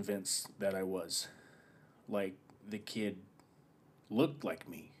was convinced that I was. Like the kid looked like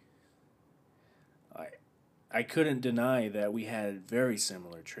me. I couldn't deny that we had very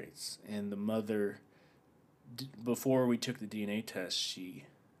similar traits, and the mother, before we took the DNA test, she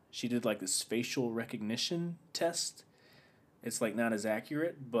did like this facial recognition test. It's like not as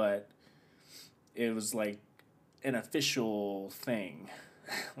accurate, but it was like an official thing,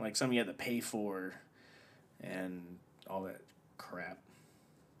 like something you had to pay for, and all that crap.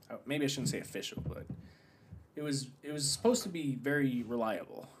 Maybe I shouldn't say official, but it was supposed to be very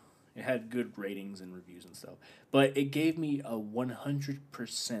reliable. It had good ratings and reviews and stuff, but it gave me a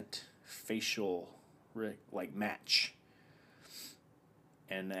 100% facial like match.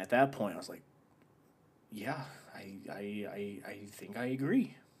 And at that point, I was like, yeah, I think I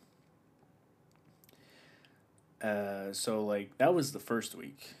agree. So, like, that was the first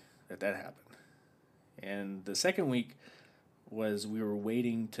week that happened. And the second week was we were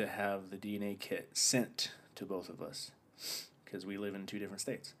waiting to have the DNA kit sent to both of us because we live in 2 different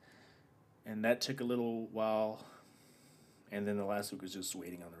states. And that took a little while. And then the last week was just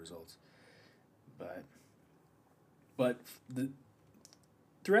waiting on the results. But the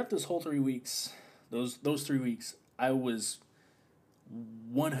throughout this whole 3 weeks, those 3 weeks, I was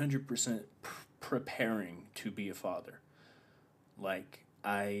 100% preparing to be a father. Like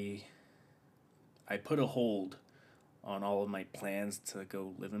I put a hold on all of my plans to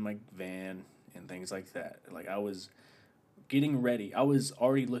go live in my van and things like that. Like I was getting ready. I was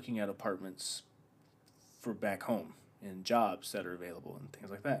already looking at apartments for back home and jobs that are available and things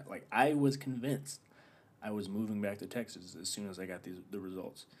like that. Like I was convinced I was moving back to Texas as soon as I got the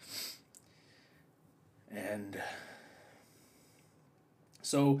results. And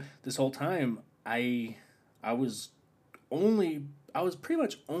so this whole time I was I was pretty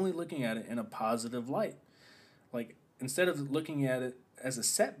much only looking at it in a positive light. Like instead of looking at it as a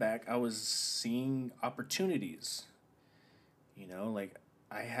setback, I was seeing opportunities. Like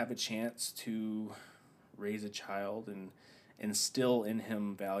I have a chance to raise a child and instill in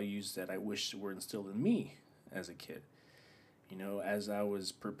him values that I wish were instilled in me as a kid. As I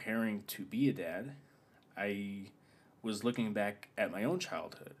was preparing to be a dad, I was looking back at my own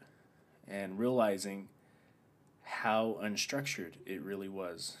childhood and realizing how unstructured it really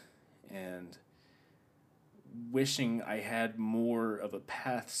was, and wishing I had more of a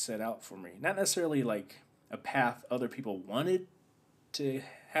path set out for me. Not necessarily like a path other people wanted to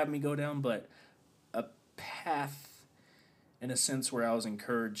have me go down, but a path in a sense where I was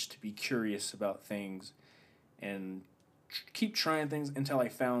encouraged to be curious about things and keep trying things until I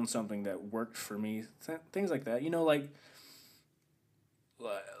found something that worked for me. Things like that.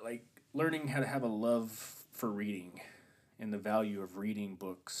 Like learning how to have a love for reading and the value of reading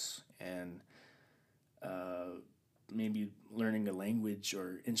books and uh, maybe learning a language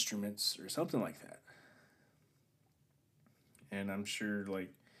or instruments or something like that. And I'm sure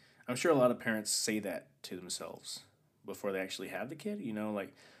a lot of parents say that to themselves before they actually have the kid.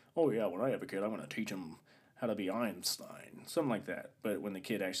 Like, oh yeah, when I have a kid, I'm gonna teach him how to be Einstein, something like that. But when the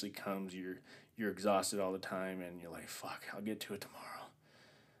kid actually comes, you're exhausted all the time, and you're like, fuck, I'll get to it tomorrow.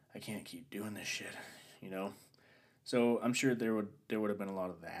 I can't keep doing this shit, you know. So I'm sure there would have been a lot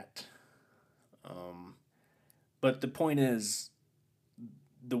of that. Um, but the point is,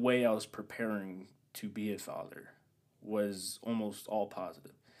 the way I was preparing to be a father was almost all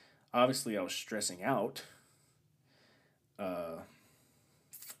positive. Obviously, I was stressing out, uh,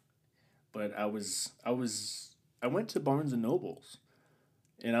 but I went to Barnes and Nobles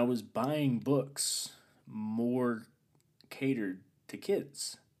and I was buying books more catered to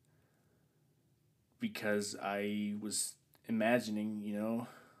kids because I was imagining,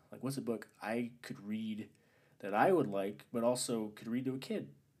 like what's a book I could read that I would like, but also could read to a kid,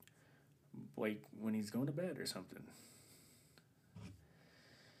 like when he's going to bed or something.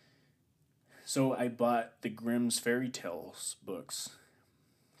 So I bought the Grimm's fairy tales books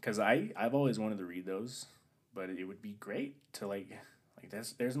because I've always wanted to read those, but it would be great to like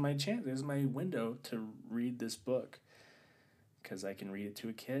there's my chance, there's my window to read this book because I can read it to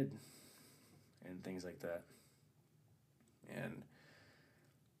a kid and things like that. And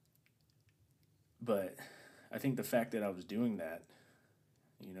but I think the fact that I was doing that,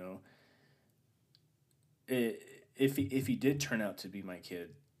 you know, it, if he did turn out to be my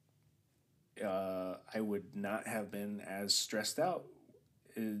kid, I would not have been as stressed out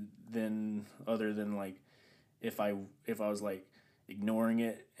uh, than other than like if I was like ignoring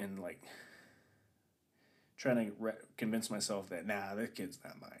it and like trying to convince myself that nah, that kid's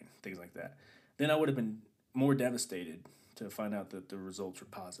not mine, things like that. Then I would have been more devastated to find out that the results were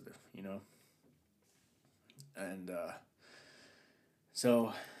positive, and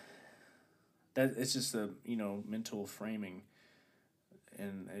so that it's just a mental framing,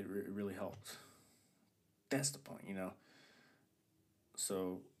 and it really helped. That's the point.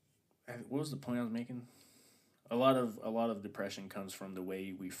 So, what was the point I was making? A lot of depression comes from the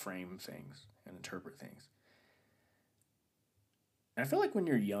way we frame things and interpret things. And I feel like when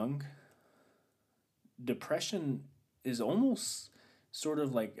you're young, depression is almost sort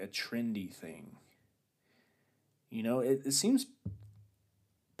of like a trendy thing. It seems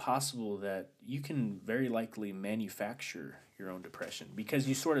possible that you can very likely manufacture your own depression because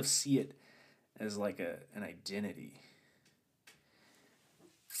you sort of see it as like an identity.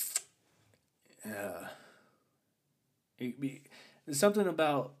 Uh, there's something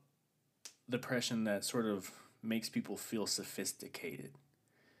about depression that sort of makes people feel sophisticated,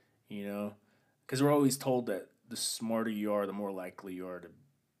 you know? Because we're always told that the smarter you are, the more likely you are to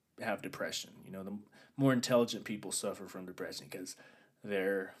have depression. The more intelligent people suffer from depression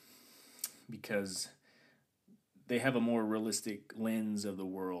they're because they have a more realistic lens of the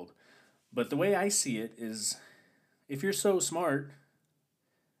world. But the way I see it is if you're so smart,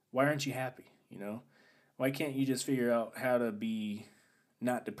 why aren't you happy? Why can't you just figure out how to be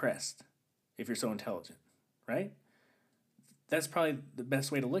not depressed if you're so intelligent, right? That's probably the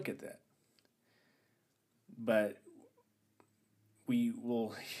best way to look at that. But we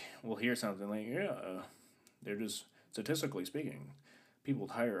will hear something like, yeah, they're just statistically speaking, people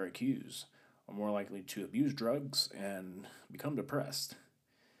with higher IQs are more likely to abuse drugs and become depressed.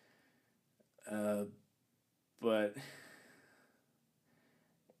 Uh, but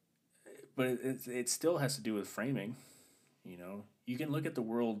it still has to do with framing. You can look at the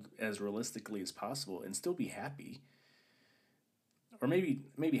world as realistically as possible and still be happy. Or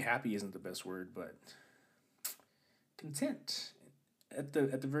maybe happy isn't the best word, but content. At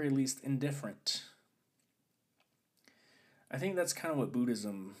the very least, indifferent. I think that's kind of what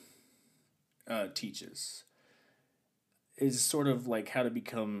Buddhism teaches. Is sort of like how to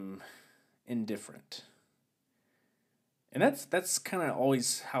become indifferent. And that's kind of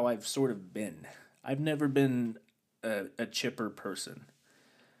always how I've sort of been. I've never been a chipper person,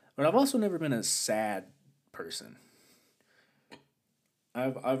 but I've also never been a sad person.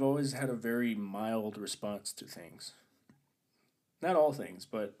 I've always had a very mild response to things. Not all things,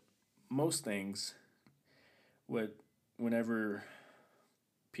 but most things. What whenever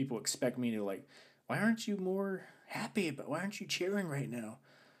people expect me to like, why aren't you more happy? But why aren't you cheering right now?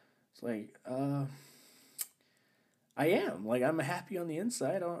 It's like, I am. Like, I'm happy on the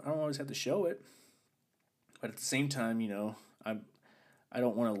inside. I don't always have to show it. But at the same time, I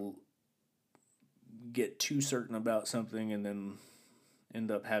don't want to get too certain about something and then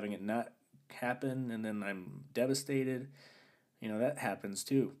end up having it not happen, and then I'm devastated. That happens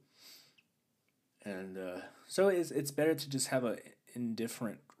too. And so it's better to just have a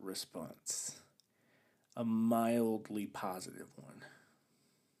indifferent response, a mildly positive one.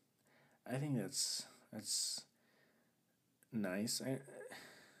 I think that's nice. I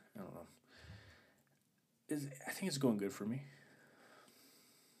don't know. I think it's going good for me.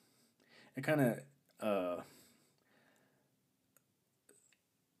 It kind of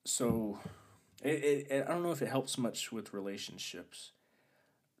so I don't know if it helps much with relationships.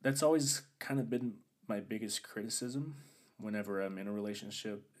 That's always kind of been my biggest criticism whenever I'm in a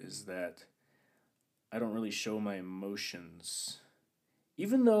relationship, is that I don't really show my emotions,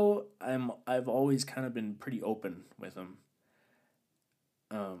 even though I've always kind of been pretty open with them.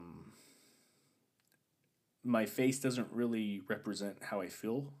 Um, my face doesn't really represent how I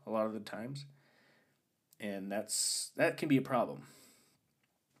feel a lot of the times, and that can be a problem.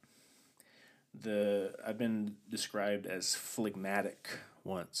 I've been described as phlegmatic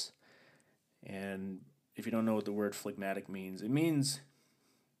once, and if you don't know what the word phlegmatic means, it means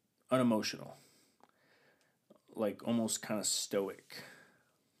unemotional, like almost kind of stoic.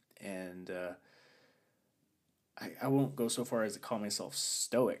 And I won't go so far as to call myself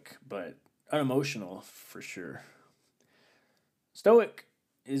stoic, but unemotional for sure. Stoic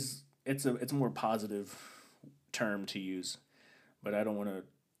it's a more positive term to use, but I don't want to.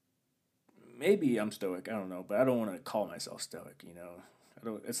 Maybe I'm stoic. I don't know, but I don't want to call myself stoic. I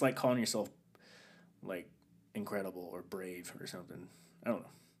don't. It's like calling yourself like incredible or brave or something. I don't know.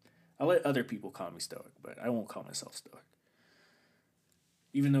 I'll let other people call me stoic, but I won't call myself stoic.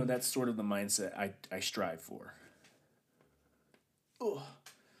 Even though that's sort of the mindset I strive for. Ugh.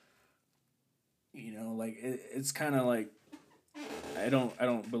 Like it's kind of like I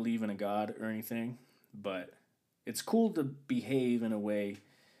don't believe in a god or anything, but it's cool to behave in a way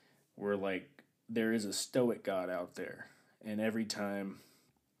where like there is a stoic god out there, and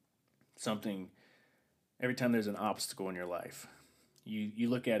something every time there's an obstacle in your life, you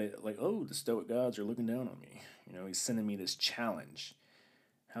look at it like, oh, the stoic gods are looking down on me. He's sending me this challenge.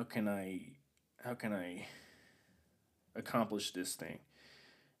 How can I accomplish this thing?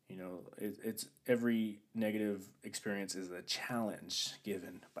 It's every negative experience is a challenge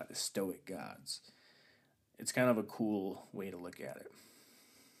given by the stoic gods. It's kind of a cool way to look at it.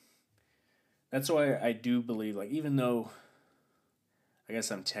 That's why I do believe, like, even though I guess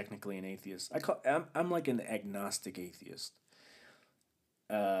I'm technically an atheist, I'm like an agnostic atheist.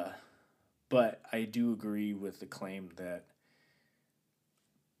 Uh, but I do agree with the claim that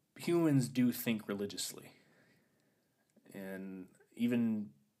humans do think religiously, and even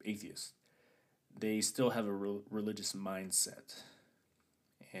atheists, they still have a religious mindset,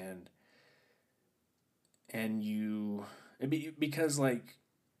 and you because like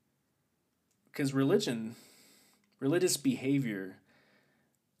because religious behavior,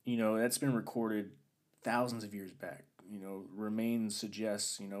 that's been recorded thousands of years back. Remains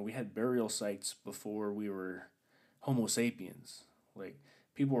suggests, we had burial sites before we were Homo sapiens. Like,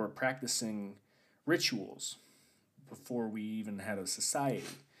 people were practicing rituals before we even had a society,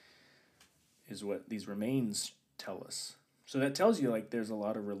 is what these remains tell us. So that tells you, like, there's a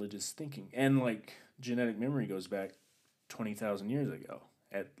lot of religious thinking. And, like, genetic memory goes back 20,000 years ago,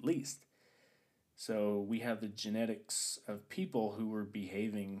 at least. So we have the genetics of people who were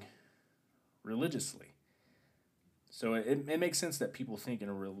behaving religiously. So it makes sense that people think in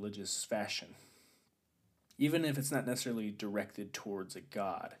a religious fashion, even if it's not necessarily directed towards a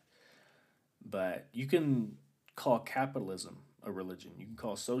god. But you can call capitalism a religion. You can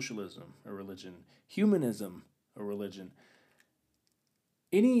call socialism a religion. Humanism a religion.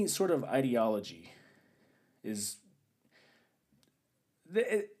 Any sort of ideology is...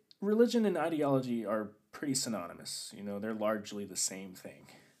 religion and ideology are pretty synonymous. They're largely the same thing.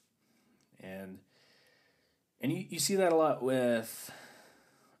 And you see that a lot with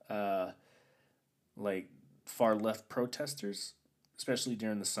like far left protesters, especially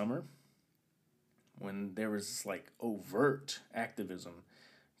during the summer, when there was this like overt activism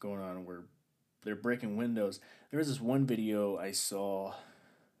going on where they're breaking windows. There was this one video I saw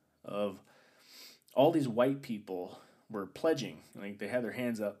of all these white people were pledging, like they had their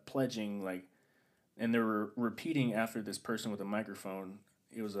hands up pledging, like, and they were repeating after this person with a microphone.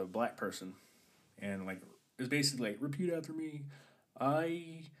 It was a black person, and like it was basically like, repeat after me.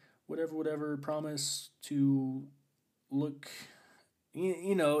 I whatever promise to look.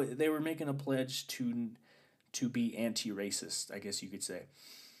 They were making a pledge to be anti-racist, I guess you could say.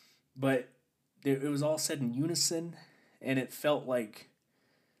 But it was all said in unison, and it felt like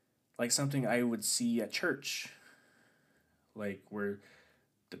something I would see at church, like where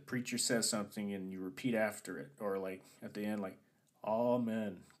the preacher says something and you repeat after it, or like at the end, like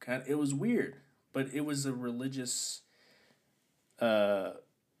Amen. Kind of, it was weird, but it was a religious uh,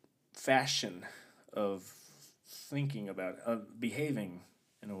 fashion of thinking about of behaving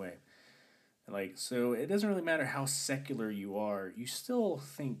in a way. Like, so it doesn't really matter how secular you are, you still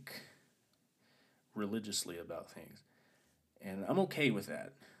think religiously about things. And I'm okay with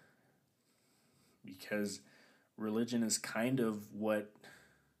that because religion is kind of what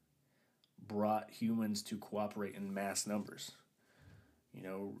brought humans to cooperate in mass numbers. You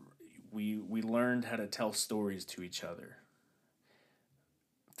know, we learned how to tell stories to each other.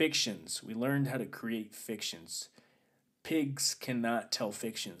 Fictions, we learned how to create fictions. Pigs cannot tell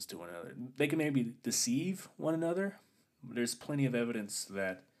fictions to one another. They can maybe deceive one another, but there's plenty of evidence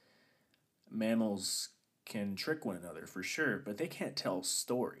that mammals can trick one another for sure, but they can't tell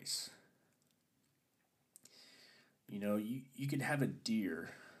stories. You know, you could have a deer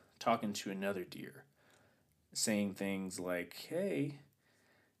talking to another deer, saying things like, hey,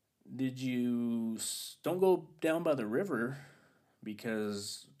 don't go down by the river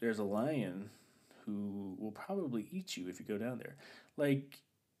because there's a lion who will probably eat you if you go down there. Like,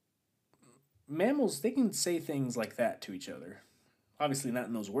 mammals, they can say things like that to each other. Obviously, not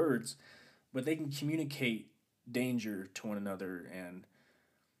in those words, but they can communicate danger to one another and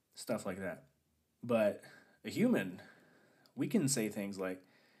stuff like that. But a human, we can say things like,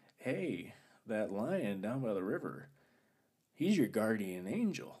 hey, that lion down by the river, he's your guardian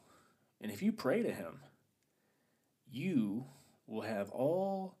angel. And if you pray to him, you will have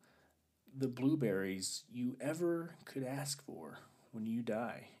all the blueberries you ever could ask for when you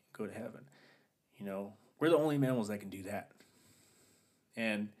die, go to heaven. You know, we're the only mammals that can do that.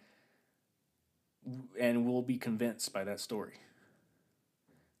 And we'll be convinced by that story.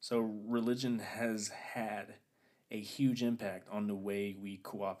 So religion has had a huge impact on the way we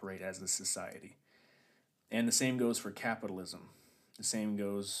cooperate as a society. And the same goes for capitalism. The same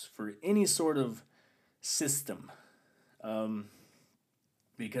goes for any sort of system,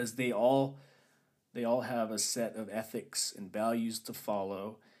 because they all have a set of ethics and values to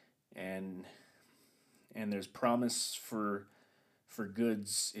follow, and there's promise for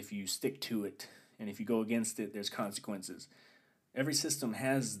goods if you stick to it, and if you go against it, there's consequences. Every system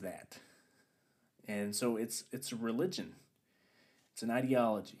has that, and so it's a religion. It's an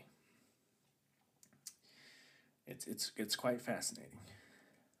ideology. It's quite fascinating.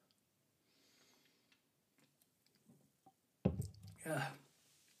 Yeah,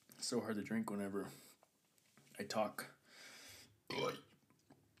 it's so hard to drink whenever I talk.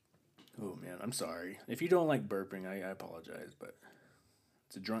 Oh man, I'm sorry. If you don't like burping, I apologize, but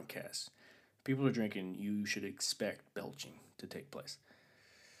it's a drunk cast. If people are drinking, you should expect belching to take place.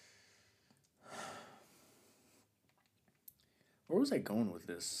 Where was I going with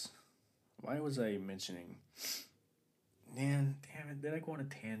this? Why was I mentioning? Man, damn it! Did I go on a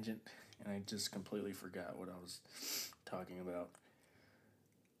tangent and I just completely forgot what I was talking about?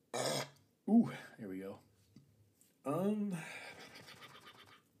 Ooh, here we go. Um,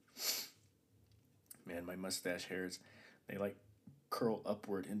 Man, my mustache hairs, they like curl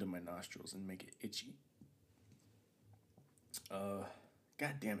upward into my nostrils and make it itchy. Uh,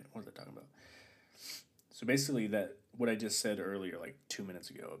 God damn it! What was I talking about? So basically, that what I just said earlier, like 2 minutes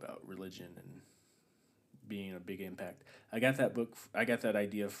ago, about religion and being a big impact. I got that book. I got that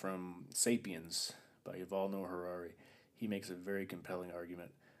idea from *Sapiens* by Yuval Noah Harari. He makes a very compelling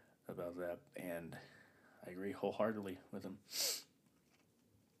argument about that, and I agree wholeheartedly with him.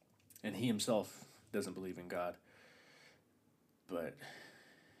 And he himself doesn't believe in God, but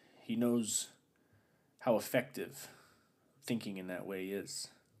he knows how effective thinking in that way is.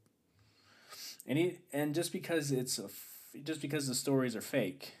 And just because the stories are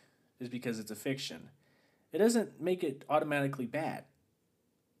fake, just because it's a fiction, it doesn't make it automatically bad.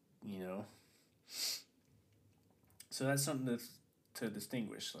 You know, so that's something to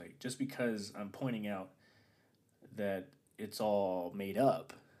distinguish. Like, just because I'm pointing out that it's all made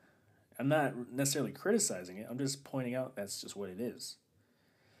up, I'm not necessarily criticizing it. I'm just pointing out that's just what it is.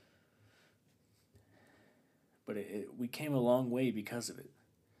 But we came a long way because of it.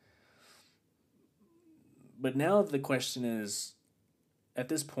 But now the question is, at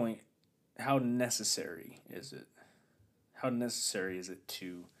this point, how necessary is it? How necessary is it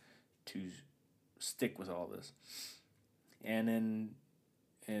to stick with all this? And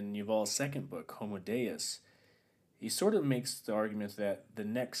in Yuval's second book, Homo Deus, he sort of makes the argument that the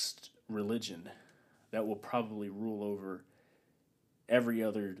next religion that will probably rule over every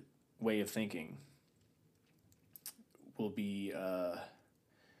other way of thinking will be damn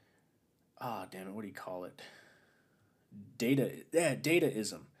it, what do you call it?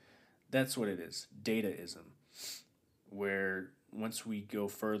 Dataism. That's what it is. Dataism. Where once we go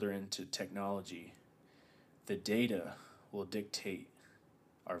further into technology, the data will dictate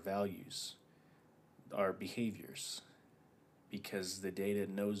our values, our behaviors, because the data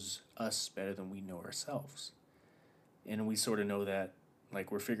knows us better than we know ourselves. And we sort of know that,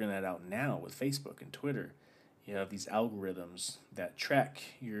 like, we're figuring that out now with Facebook and Twitter. You have these algorithms that track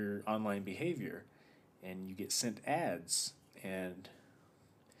your online behavior, and you get sent ads. And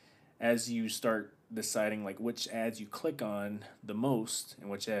as you start deciding like which ads you click on the most and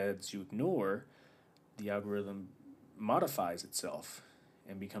which ads you ignore, the algorithm modifies itself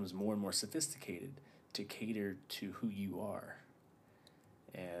and becomes more and more sophisticated to cater to who you are.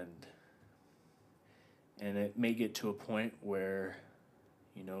 And it may get to a point where,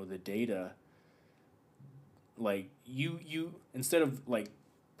 the data, like, you instead of like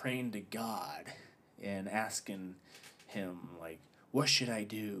praying to God and asking him like, what should I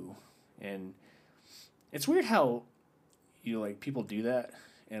do? And it's weird how like people do that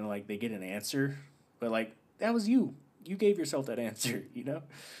and like they get an answer, but like that was you. You gave yourself that answer.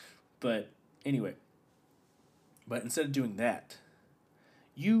 But anyway, but instead of doing that,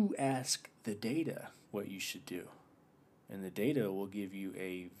 you ask the data what you should do. And the data will give you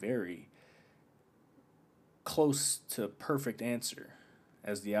a very close to perfect answer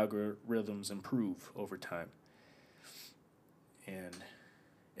as the algorithms improve over time. And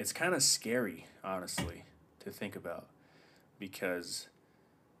it's kind of scary, honestly, to think about, because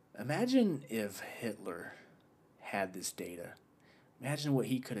imagine if Hitler had this data. Imagine what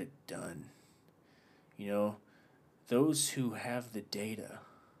he could have done. Those who have the data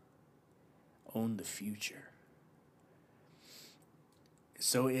own the future.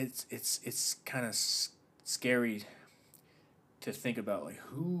 So it's kind of scary to think about, like,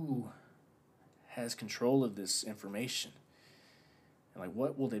 who has control of this information and like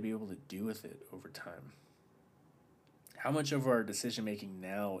what will they be able to do with it over time. How much of our decision making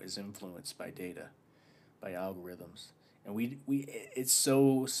now is influenced by data, by algorithms, and we it's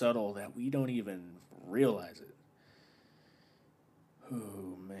so subtle that we don't even realize it.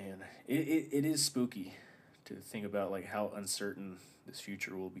 Oh man, it is spooky to think about like how uncertain this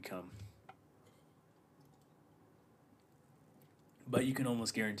future will become. But you can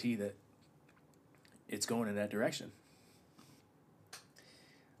almost guarantee that it's going in that direction.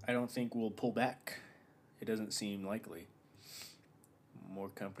 I don't think we'll pull back. It doesn't seem likely. More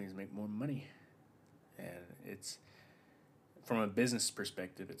companies make more money. And it's, from a business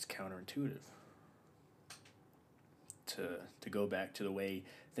perspective, it's counterintuitive to go back to the way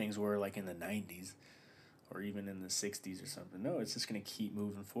things were like in the 90s or even in the 60s or something. No, it's just going to keep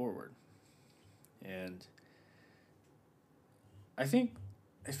moving forward. And I think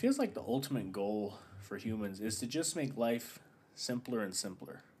it feels like the ultimate goal for humans is to just make life simpler and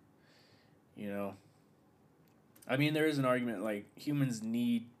simpler. I mean, there is an argument like humans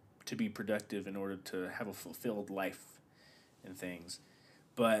need to be productive in order to have a fulfilled life and things.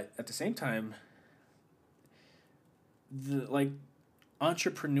 But at the same time,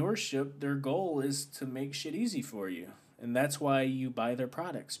 entrepreneurship, their goal is to make shit easy for you. And that's why you buy their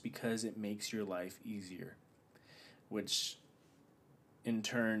products, because it makes your life easier, which in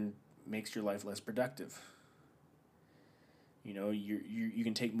turn makes your life less productive. You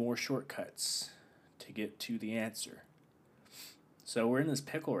can take more shortcuts to get to the answer. So we're in this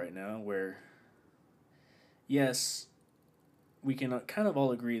pickle right now where, yes, we can kind of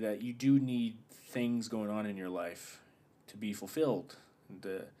all agree that you do need things going on in your life to be fulfilled and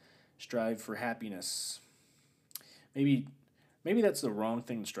to strive for happiness. Maybe that's the wrong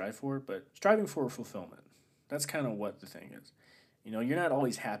thing to strive for, but striving for fulfillment. That's kind of what the thing is. You're not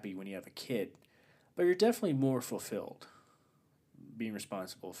always happy when you have a kid, but you're definitely more fulfilled being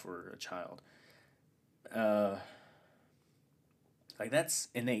responsible for a child. Like, that's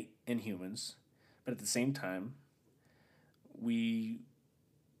innate in humans, but at the same time, we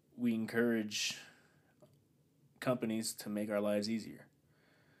encourage companies to make our lives easier.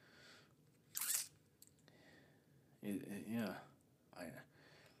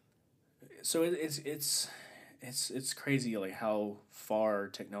 So it's crazy like how far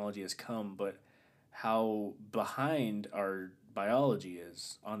technology has come, but how behind our biology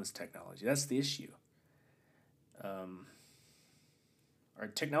is on this technology. That's the issue. Our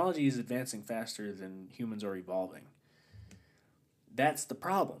technology is advancing faster than humans are evolving. That's the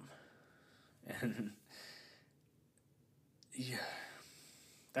problem. And yeah,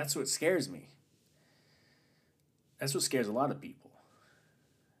 that's what scares me. That's what scares a lot of people.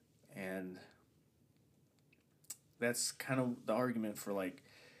 And that's kind of the argument for like,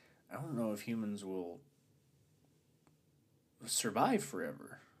 I don't know if humans will survive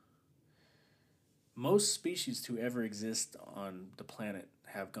forever. Most species to ever exist on the planet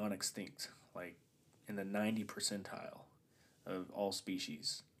have gone extinct, like in the 90 percentile of all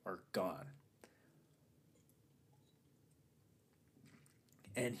species are gone.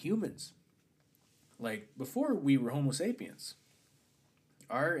 And humans, like before we were Homo sapiens,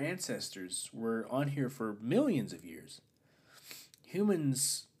 our ancestors were on here for millions of years.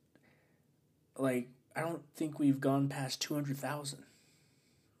 Humans, like, I don't think we've gone past 200,000.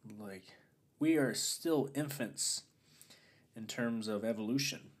 Like, we are still infants in terms of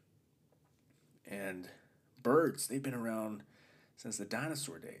evolution. And birds, they've been around since the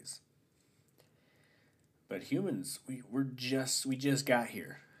dinosaur days. But humans, we just got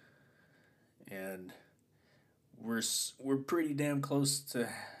here. And we're pretty damn close to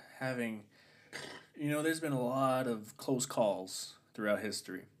having, there's been a lot of close calls throughout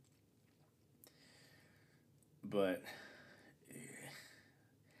history. But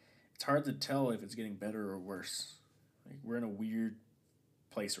it's hard to tell if it's getting better or worse. Like, we're in a weird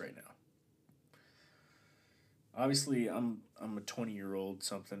place right now. Obviously, I'm a 20-year-old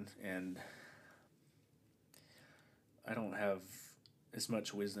something, and I don't have as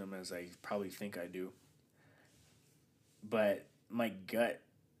much wisdom as I probably think I do. But my gut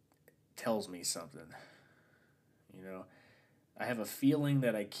tells me something. I have a feeling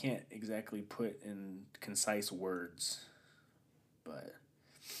that I can't exactly put in concise words, but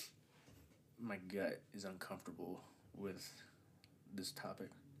my gut is uncomfortable with this topic.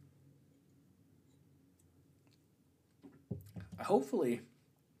 Hopefully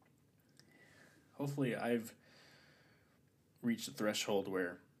I've reached a threshold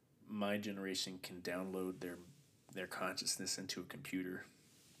where my generation can download their consciousness into a computer.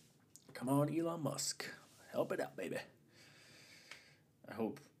 Come on, Elon Musk, help it out, baby. I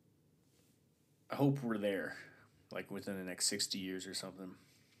hope we're there, like within the next 60 years or something.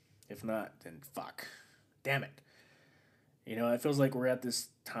 If not, then fuck. Damn it. It feels like we're at this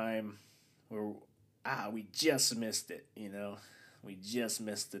time where we just missed it, We just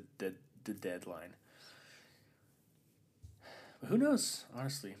missed the deadline. But who knows,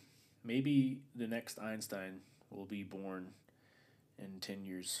 honestly? Maybe the next Einstein will be born in 10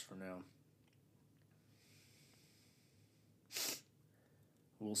 years from now.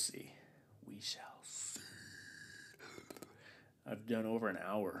 We'll see. We shall see. I've done over an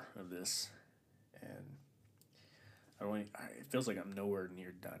hour of this, and it feels like I'm nowhere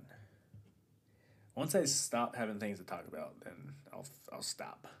near done. Once I stop having things to talk about, then I'll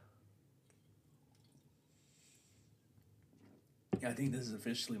stop. Yeah, I think this is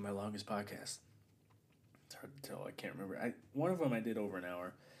officially my longest podcast. It's hard to tell. I can't remember. One of them I did over an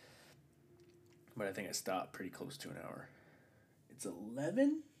hour, but I think I stopped pretty close to an hour. It's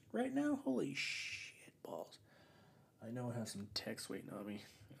 11 right now? Holy shit balls. I know I have some texts waiting on me.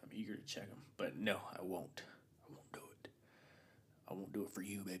 I'm eager to check them. But no, I won't. I won't do it. I won't do it for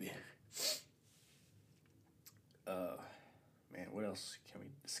you, baby. Man, what else can we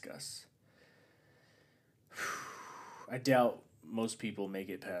discuss? I doubt most people make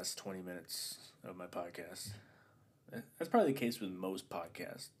it past 20 minutes of my podcast. That's probably the case with most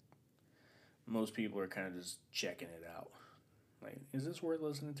podcasts. Most people are kind of just checking it out. Like, is this worth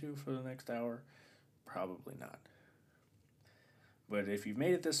listening to for the next hour? Probably not. But if you've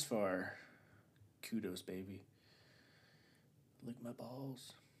made it this far, kudos, baby. Lick my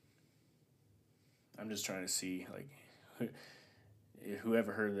balls. I'm just trying to see, like,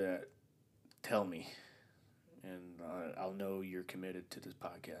 whoever heard that, tell me. And I'll know you're committed to this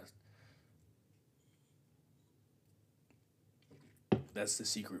podcast. That's the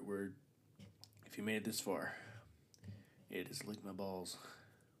secret word. If you made it this far, it is lick my balls.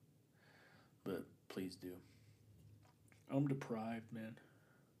 But please do. I'm deprived, man.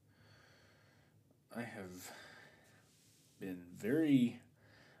 I have been very,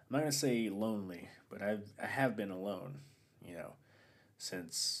 I'm not going to say lonely, but I have been alone,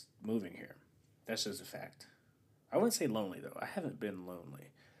 since moving here. That's just a fact. I wouldn't say lonely, though. I haven't been lonely.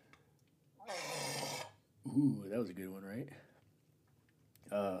 Ooh, that was a good one, right?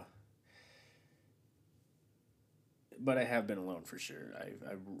 But I have been alone for sure.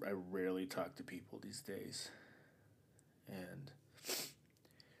 I rarely talk to people these days. And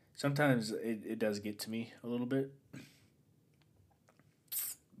sometimes it does get to me a little bit.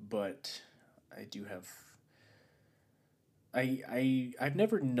 But I do have... I've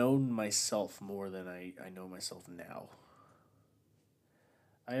never known myself more than I know myself now.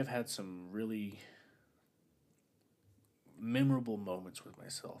 I have had some really memorable moments with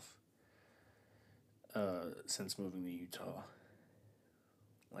myself. since moving to Utah.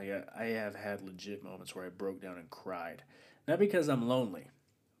 Like I have had legit moments where I broke down and cried, not because I'm lonely,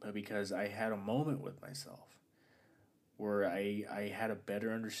 but because I had a moment with myself where I had a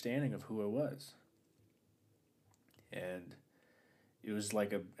better understanding of who I was, and it was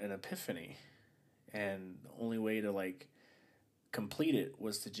like an epiphany, and the only way to like complete it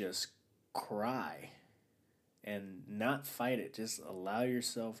was to just cry and not fight it. Just allow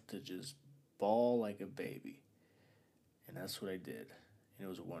yourself to just bawl like a baby. And that's what I did. And it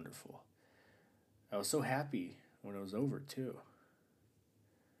was wonderful. I was so happy when it was over, too.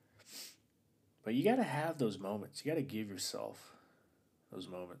 But you got to have those moments. You got to give yourself those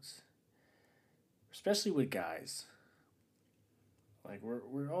moments, especially with guys. Like,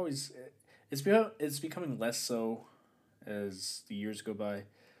 we're always. It's becoming less so as the years go by.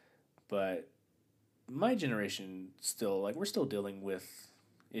 But my generation still, like, we're still dealing with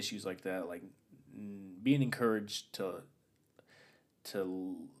issues like that, like being encouraged to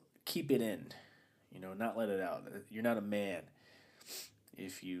keep it in, not let it out. You're not a man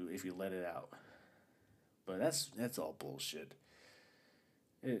if you let it out. But that's all bullshit.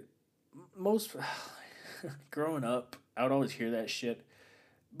 It most growing up, I would always hear that shit,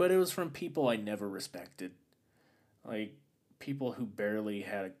 but it was from people I never respected, like people who barely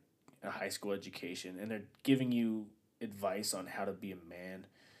had a high school education, and they're giving you advice on how to be a man.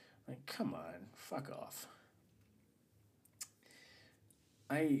 Like, come on, fuck off.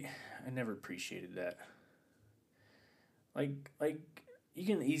 I never appreciated that. Like you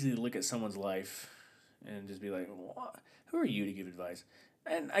can easily look at someone's life and just be like, what? Who are you to give advice?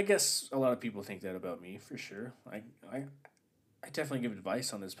 And I guess a lot of people think that about me for sure. I definitely give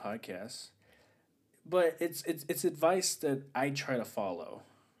advice on this podcast, but it's advice that I try to follow.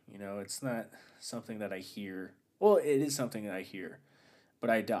 It's not something that I hear. Well, it is something that I hear, but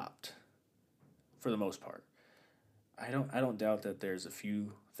I adopt for the most part. I don't doubt that there's a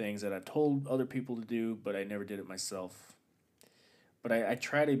few things that I've told other people to do, but I never did it myself. But I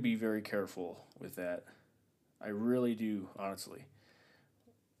try to be very careful with that. I really do, honestly.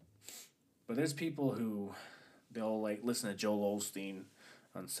 But there's people who they'll like listen to Joel Osteen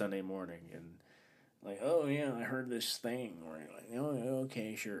on Sunday morning and like, oh yeah, I heard this thing, or like, oh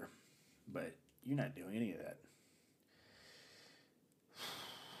okay, sure, but you're not doing any of that.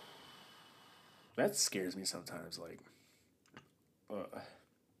 That scares me sometimes. Like, uh,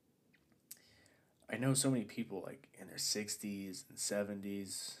 I know so many people like in their 60s and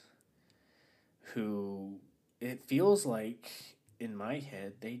 70s who it feels like in my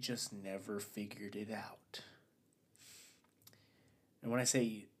head they just never figured it out. And when I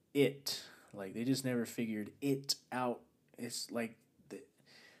say it, like they just never figured it out, it's like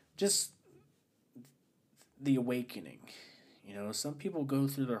just the awakening. Some people go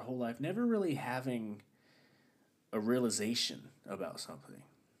through their whole life never really having a realization about something.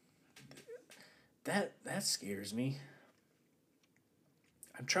 That scares me.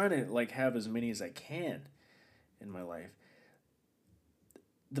 I'm trying to like have as many as I can in my life.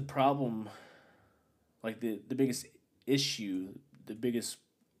 The problem, like the biggest issue, the biggest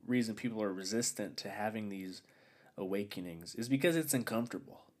reason people are resistant to having these awakenings is because it's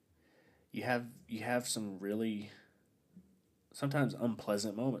uncomfortable. You have some really sometimes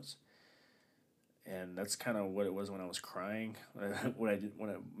unpleasant moments. And that's kind of what it was when I was crying. When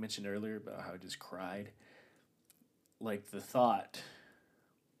I mentioned earlier about how I just cried. Like the thought,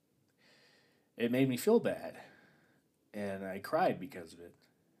 it made me feel bad, and I cried because of it.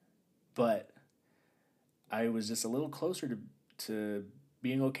 But I was just a little closer to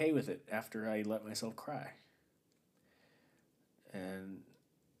being okay with it after I let myself cry. And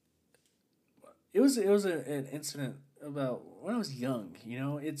an incident about when I was young.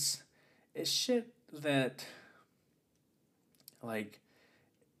 It's shit that like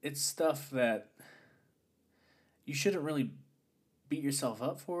it's stuff that you shouldn't really beat yourself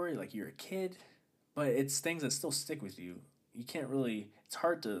up for. Like you're a kid, but it's things that still stick with you. You can't really. It's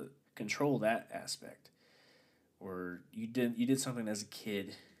hard to control that aspect. Or you did something as a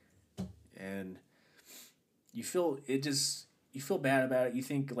kid, and you feel bad about it. You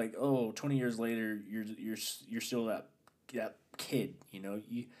think like, oh, 20 years later, you're still that kid.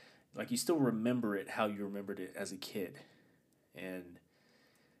 You still remember it how you remembered it as a kid, and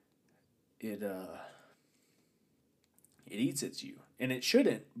it it eats at you, and it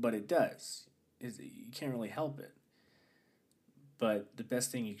shouldn't, but it does. You can't really help it. But the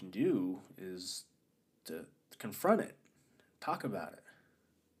best thing you can do is to confront it, talk about it,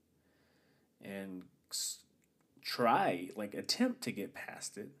 and try, like, attempt to get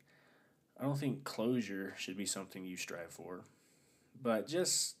past it. I don't think closure should be something you strive for, but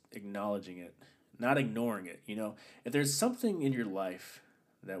just acknowledging it, not ignoring it. If there's something in your life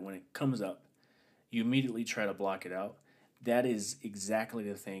that when it comes up, you immediately try to block it out, that is exactly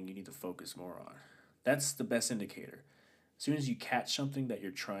the thing you need to focus more on. That's the best indicator. As soon as you catch something that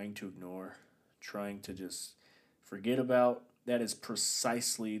you're trying to ignore, trying to just forget about, that is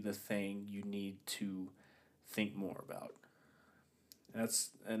precisely the thing you need to think more about. That's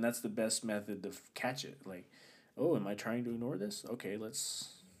the best method to catch it. Like, oh, am I trying to ignore this? Okay,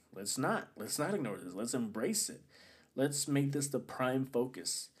 let's not ignore this. Let's embrace it. Let's make this the prime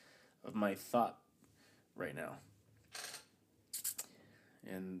focus of my thought right now.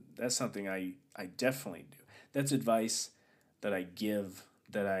 And that's something I definitely do. That's advice that I give,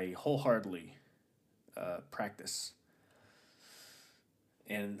 that I wholeheartedly practice.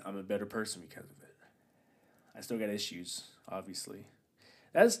 And I'm a better person because of it. I still got issues, obviously.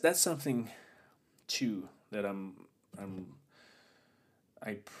 That's something too that I'm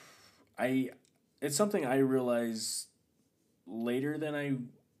I I it's something I realize later than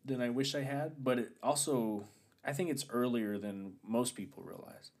I wish I had, but it also I think it's earlier than most people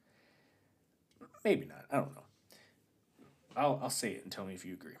realize. Maybe not. I don't know. I'll say it and tell me if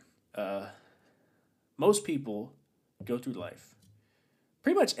you agree. Uh, Most people go through life.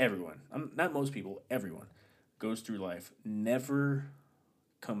 Pretty much everyone. Not most people. Everyone goes through life never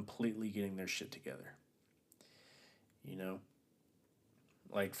completely getting their shit together. You know,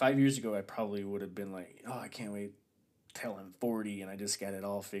 like 5 years ago, I probably would have been like, "Oh, I can't wait till I'm 40 and I just got it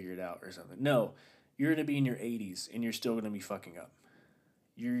all figured out" or something. No, you're gonna be in your 80s and you're still gonna be fucking up.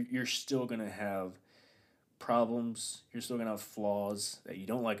 You're still gonna have problems. You're still gonna have flaws that you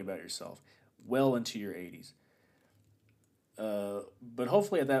don't like about yourself well into your 80s. But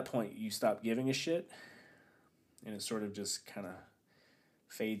hopefully at that point you stop giving a shit and it sort of just kind of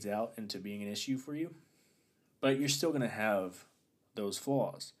fades out into being an issue for you. But you're still gonna have those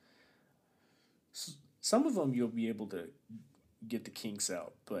flaws. Some of them you'll be able to get the kinks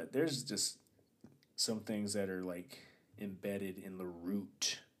out, but there's just some things that are like embedded in the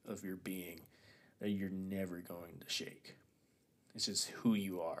root of your being that you're never going to shake. It's just who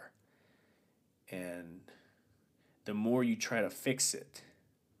you are. And the more you try to fix it,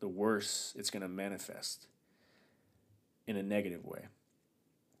 the worse it's going to manifest in a negative way.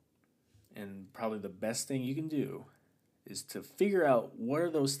 And probably the best thing you can do is to figure out what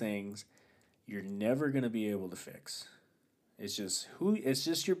are those things you're never going to be able to fix. It's just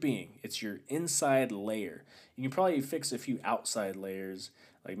your being. It's your inside layer. You can probably fix a few outside layers,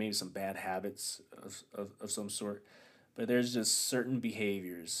 like maybe some bad habits of some sort, but there's just certain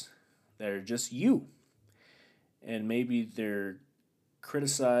behaviors that are just you. And maybe they're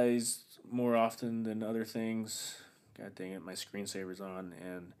criticized more often than other things. God dang it, my screensaver's on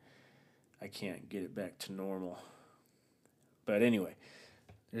and I can't get it back to normal. But anyway,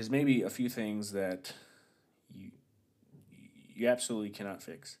 there's maybe a few things that you you absolutely cannot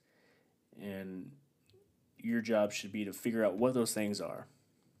fix. And your job should be to figure out what those things are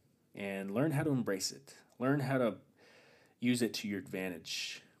and learn how to embrace it. Learn how to use it to your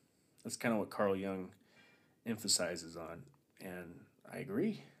advantage. That's kind of what Carl Jung emphasizes on. And I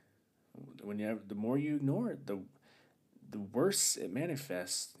agree. When you have, the more you ignore it, the worse it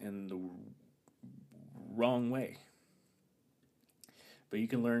manifests in the wrong way. But you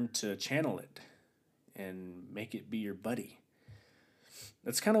can learn to channel it and make it be your buddy.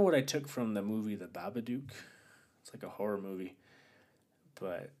 That's kind of what I took from the movie The Babadook. It's like a horror movie.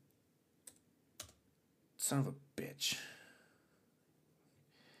 But son of a bitch.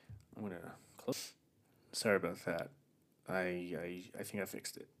 I'm going to close. Sorry about that. I think I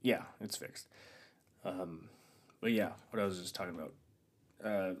fixed it. Yeah, it's fixed. But yeah, what I was just talking about.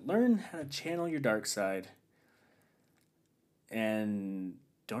 Learn how to channel your dark side and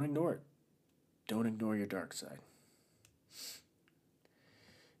don't ignore it. Don't ignore your dark side.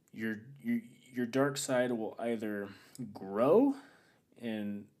 Your dark side will either grow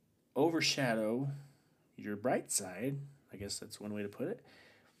and overshadow your bright side. I guess that's one way to put it.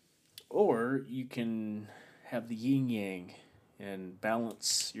 Or you can have the yin yang and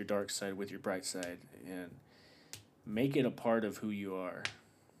balance your dark side with your bright side and make it a part of who you are.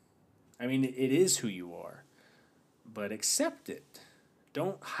 I mean, it is who you are, but accept it.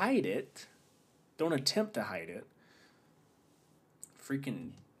 Don't hide it. Don't attempt to hide it.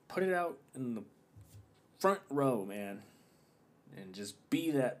 Freaking put it out in the front row, man, and just be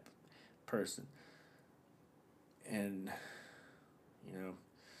that person. And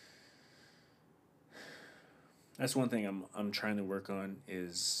that's one thing I'm trying to work on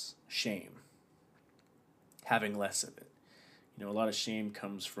is shame. Having less of it. A lot of shame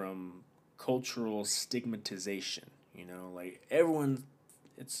comes from cultural stigmatization. Like everyone,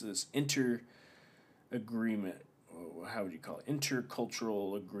 it's this agreement. How would you call it?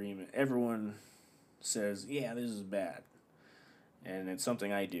 Intercultural agreement. Everyone says, yeah, this is bad. And it's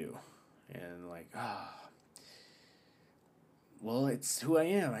something I do. And like, well, it's who I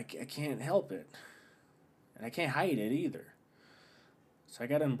am. I can't help it. And I can't hide it either. So I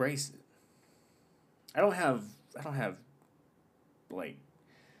gotta embrace it. I don't have like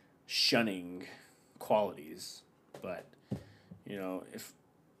shunning qualities, but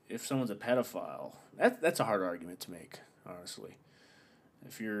if someone's a pedophile, that's a hard argument to make, honestly.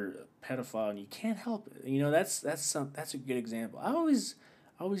 If you're a pedophile and you can't help it, that's a good example. I always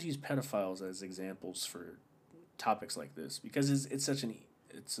use pedophiles as examples for topics like this because it's an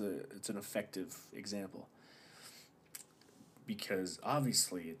effective example, because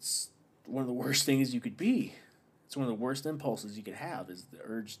obviously it's one of the worst things you could be. It's one of the worst impulses you could have is the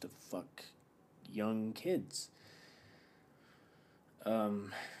urge to fuck young kids.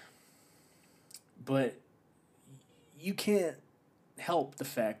 But you can't help the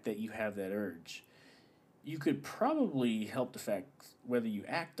fact that you have that urge. You could probably help the fact whether you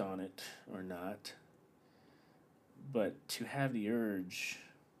act on it or not. But to have the urge,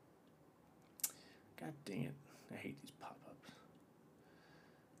 god dang it, I hate these pop ups.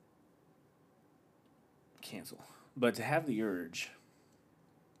 Cancel. But to have the urge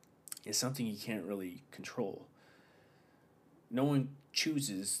is something you can't really control. No one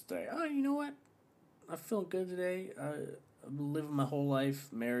chooses that, oh, you know what? I feel good today. I'm living my whole life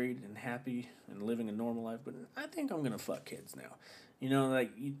married and happy and living a normal life, but I think I'm going to fuck kids now.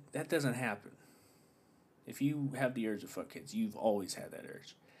 That doesn't happen. If you have the urge to fuck kids, you've always had that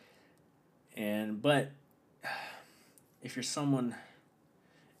urge. But if you're someone,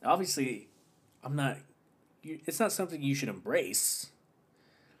 obviously, it's not something you should embrace.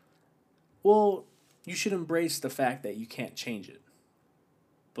 Well, you should embrace the fact that you can't change it.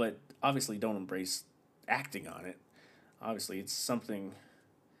 But obviously don't embrace acting on it. Obviously it's something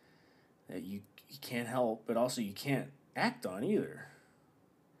that you can't help, but also you can't act on either.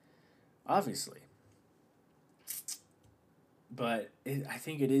 Obviously. But I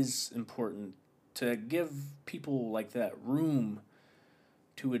think it is important to give people like that room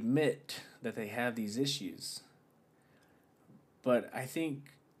to admit that they have these issues. But I think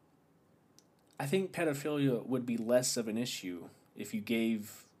pedophilia would be less of an issue if you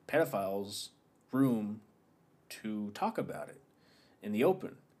gave pedophiles room to talk about it in the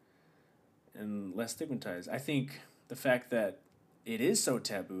open and less stigmatized. I think the fact that it is so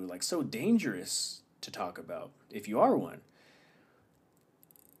taboo, like so dangerous to talk about, if you are one,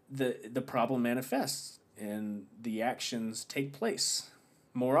 the problem manifests and the actions take place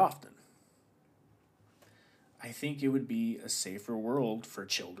more often. I think it would be a safer world for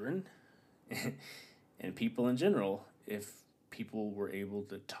children and people in general if people were able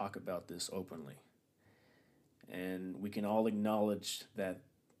to talk about this openly. And we can all acknowledge that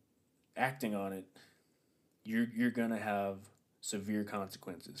acting on it, you're gonna have severe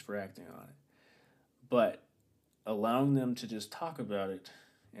consequences for acting on it. But allowing them to just talk about it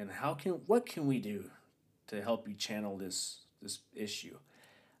and what can we do to help you channel this issue?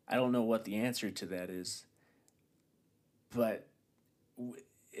 I don't know what the answer to that is, but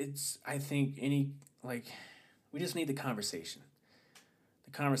I think we just need the conversation.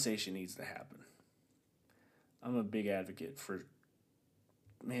 The conversation needs to happen. I'm a big advocate for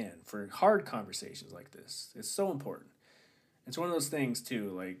hard conversations like this. It's so important. It's one of those things too,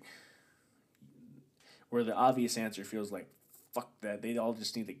 like where the obvious answer feels like, fuck that, they all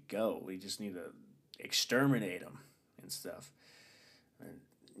just need to go. We just need to exterminate them and stuff. And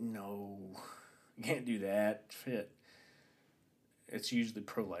no, you can't do that. Shit. It's usually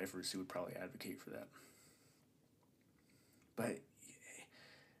pro-lifers who would probably advocate for that. But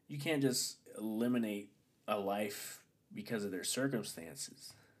you can't just eliminate a life because of their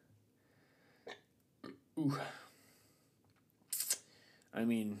circumstances. Ooh. I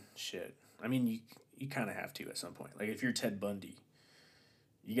mean, shit. I mean, you kind of have to at some point. Like if you're Ted Bundy,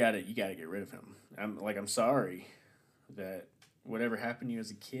 you gotta get rid of him. I'm sorry that whatever happened to you as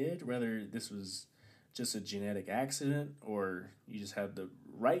a kid, whether this was just a genetic accident or you just had the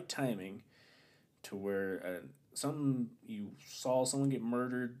right timing to where you saw someone get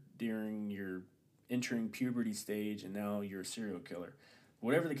murdered during your entering puberty stage and now you're a serial killer.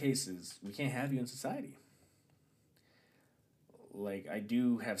 Whatever the case is, we can't have you in society. Like, I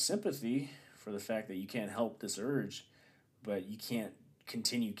do have sympathy for the fact that you can't help this urge, but you can't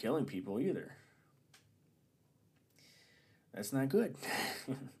continue killing people either. That's not good.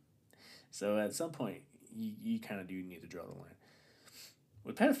 So at some point, you kind of do need to draw the line.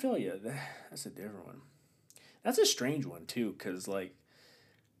 With pedophilia, that's a different one. That's a strange one, too, because, like,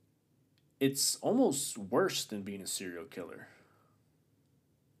 it's almost worse than being a serial killer,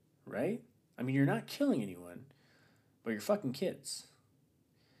 right? I mean, you're not killing anyone, but you're fucking kids.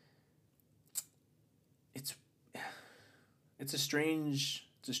 It's it's a strange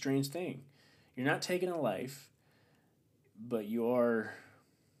thing. You're not taking a life, but you are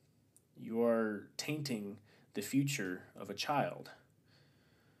tainting the future of a child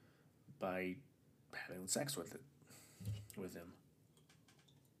by having sex with him.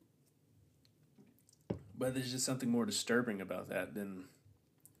 But there's just something more disturbing about that than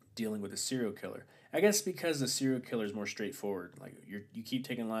dealing with a serial killer. I guess because the serial killer is more straightforward. Like you keep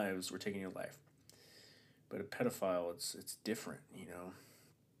taking lives, we're taking your life. But a pedophile, it's different. You know.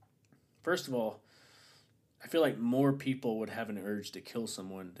 First of all, I feel like more people would have an urge to kill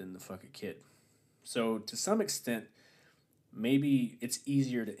someone than the fuck a kid. So to some extent, maybe it's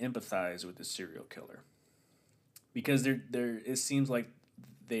easier to empathize with the serial killer because they're it seems like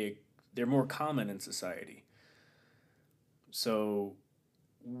they they're more common in society. So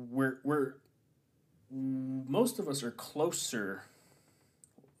we're most of us are closer.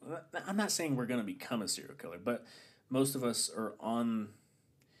 I'm not saying we're going to become a serial killer, but most of us are on.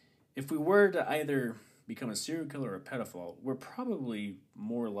 If we were to either become a serial killer or a pedophile, we're probably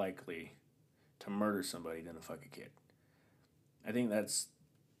more likely to murder somebody than to fuck a kid. I think that's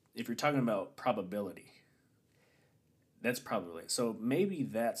if you're talking about probability, that's probably so. Maybe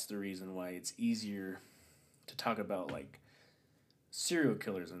that's the reason why it's easier to talk about like serial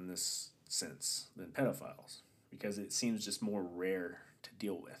killers in this sense than pedophiles because it seems just more rare to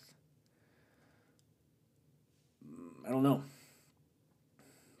deal with. I don't know,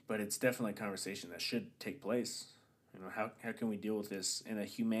 but it's definitely a conversation that should take place. You know, how can we deal with this in a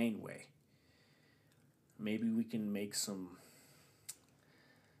humane way? Maybe we can make some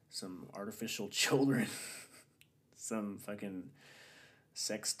artificial children, some fucking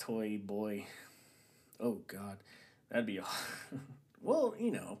sex toy boy. Oh God, that'd be well,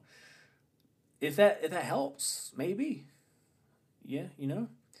 you know, if that helps, maybe. Yeah, you know,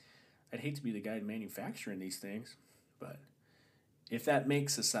 I'd hate to be the guy manufacturing these things, but if that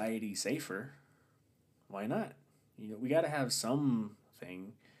makes society safer, why not? You know, we got to have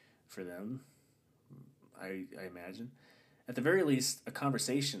something for them. I imagine, at the very least, a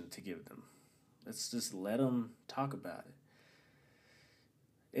conversation to give them. Let's just let them talk about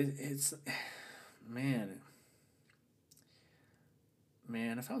it. It's man,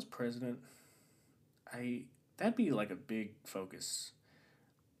 man. If I was president, I that'd be like a big focus.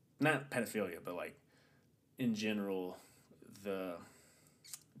 Not pedophilia, but like in general, the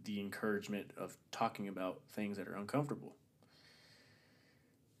the encouragement of talking about things that are uncomfortable.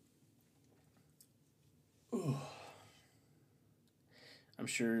 I'm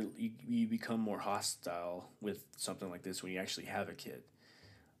sure you become more hostile with something like this when you actually have a kid.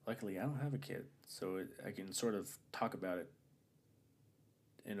 Luckily, I don't have a kid, so I can sort of talk about it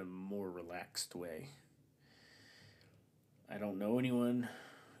in a more relaxed way. I don't know anyone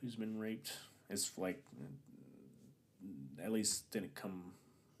who's been raped. It's like, at least didn't come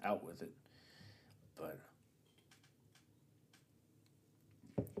out with it. But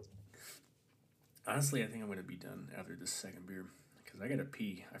honestly, I think I'm going to be done after this second beer because I got to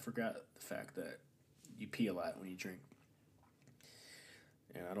pee. I forgot the fact that you pee a lot when you drink.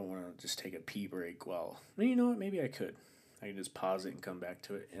 And I don't want to just take a pee break while. Well, you know what? Maybe I could. I can just pause it and come back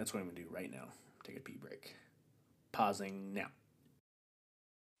to it. And that's what I'm going to do right now. Take a pee break. Pausing now.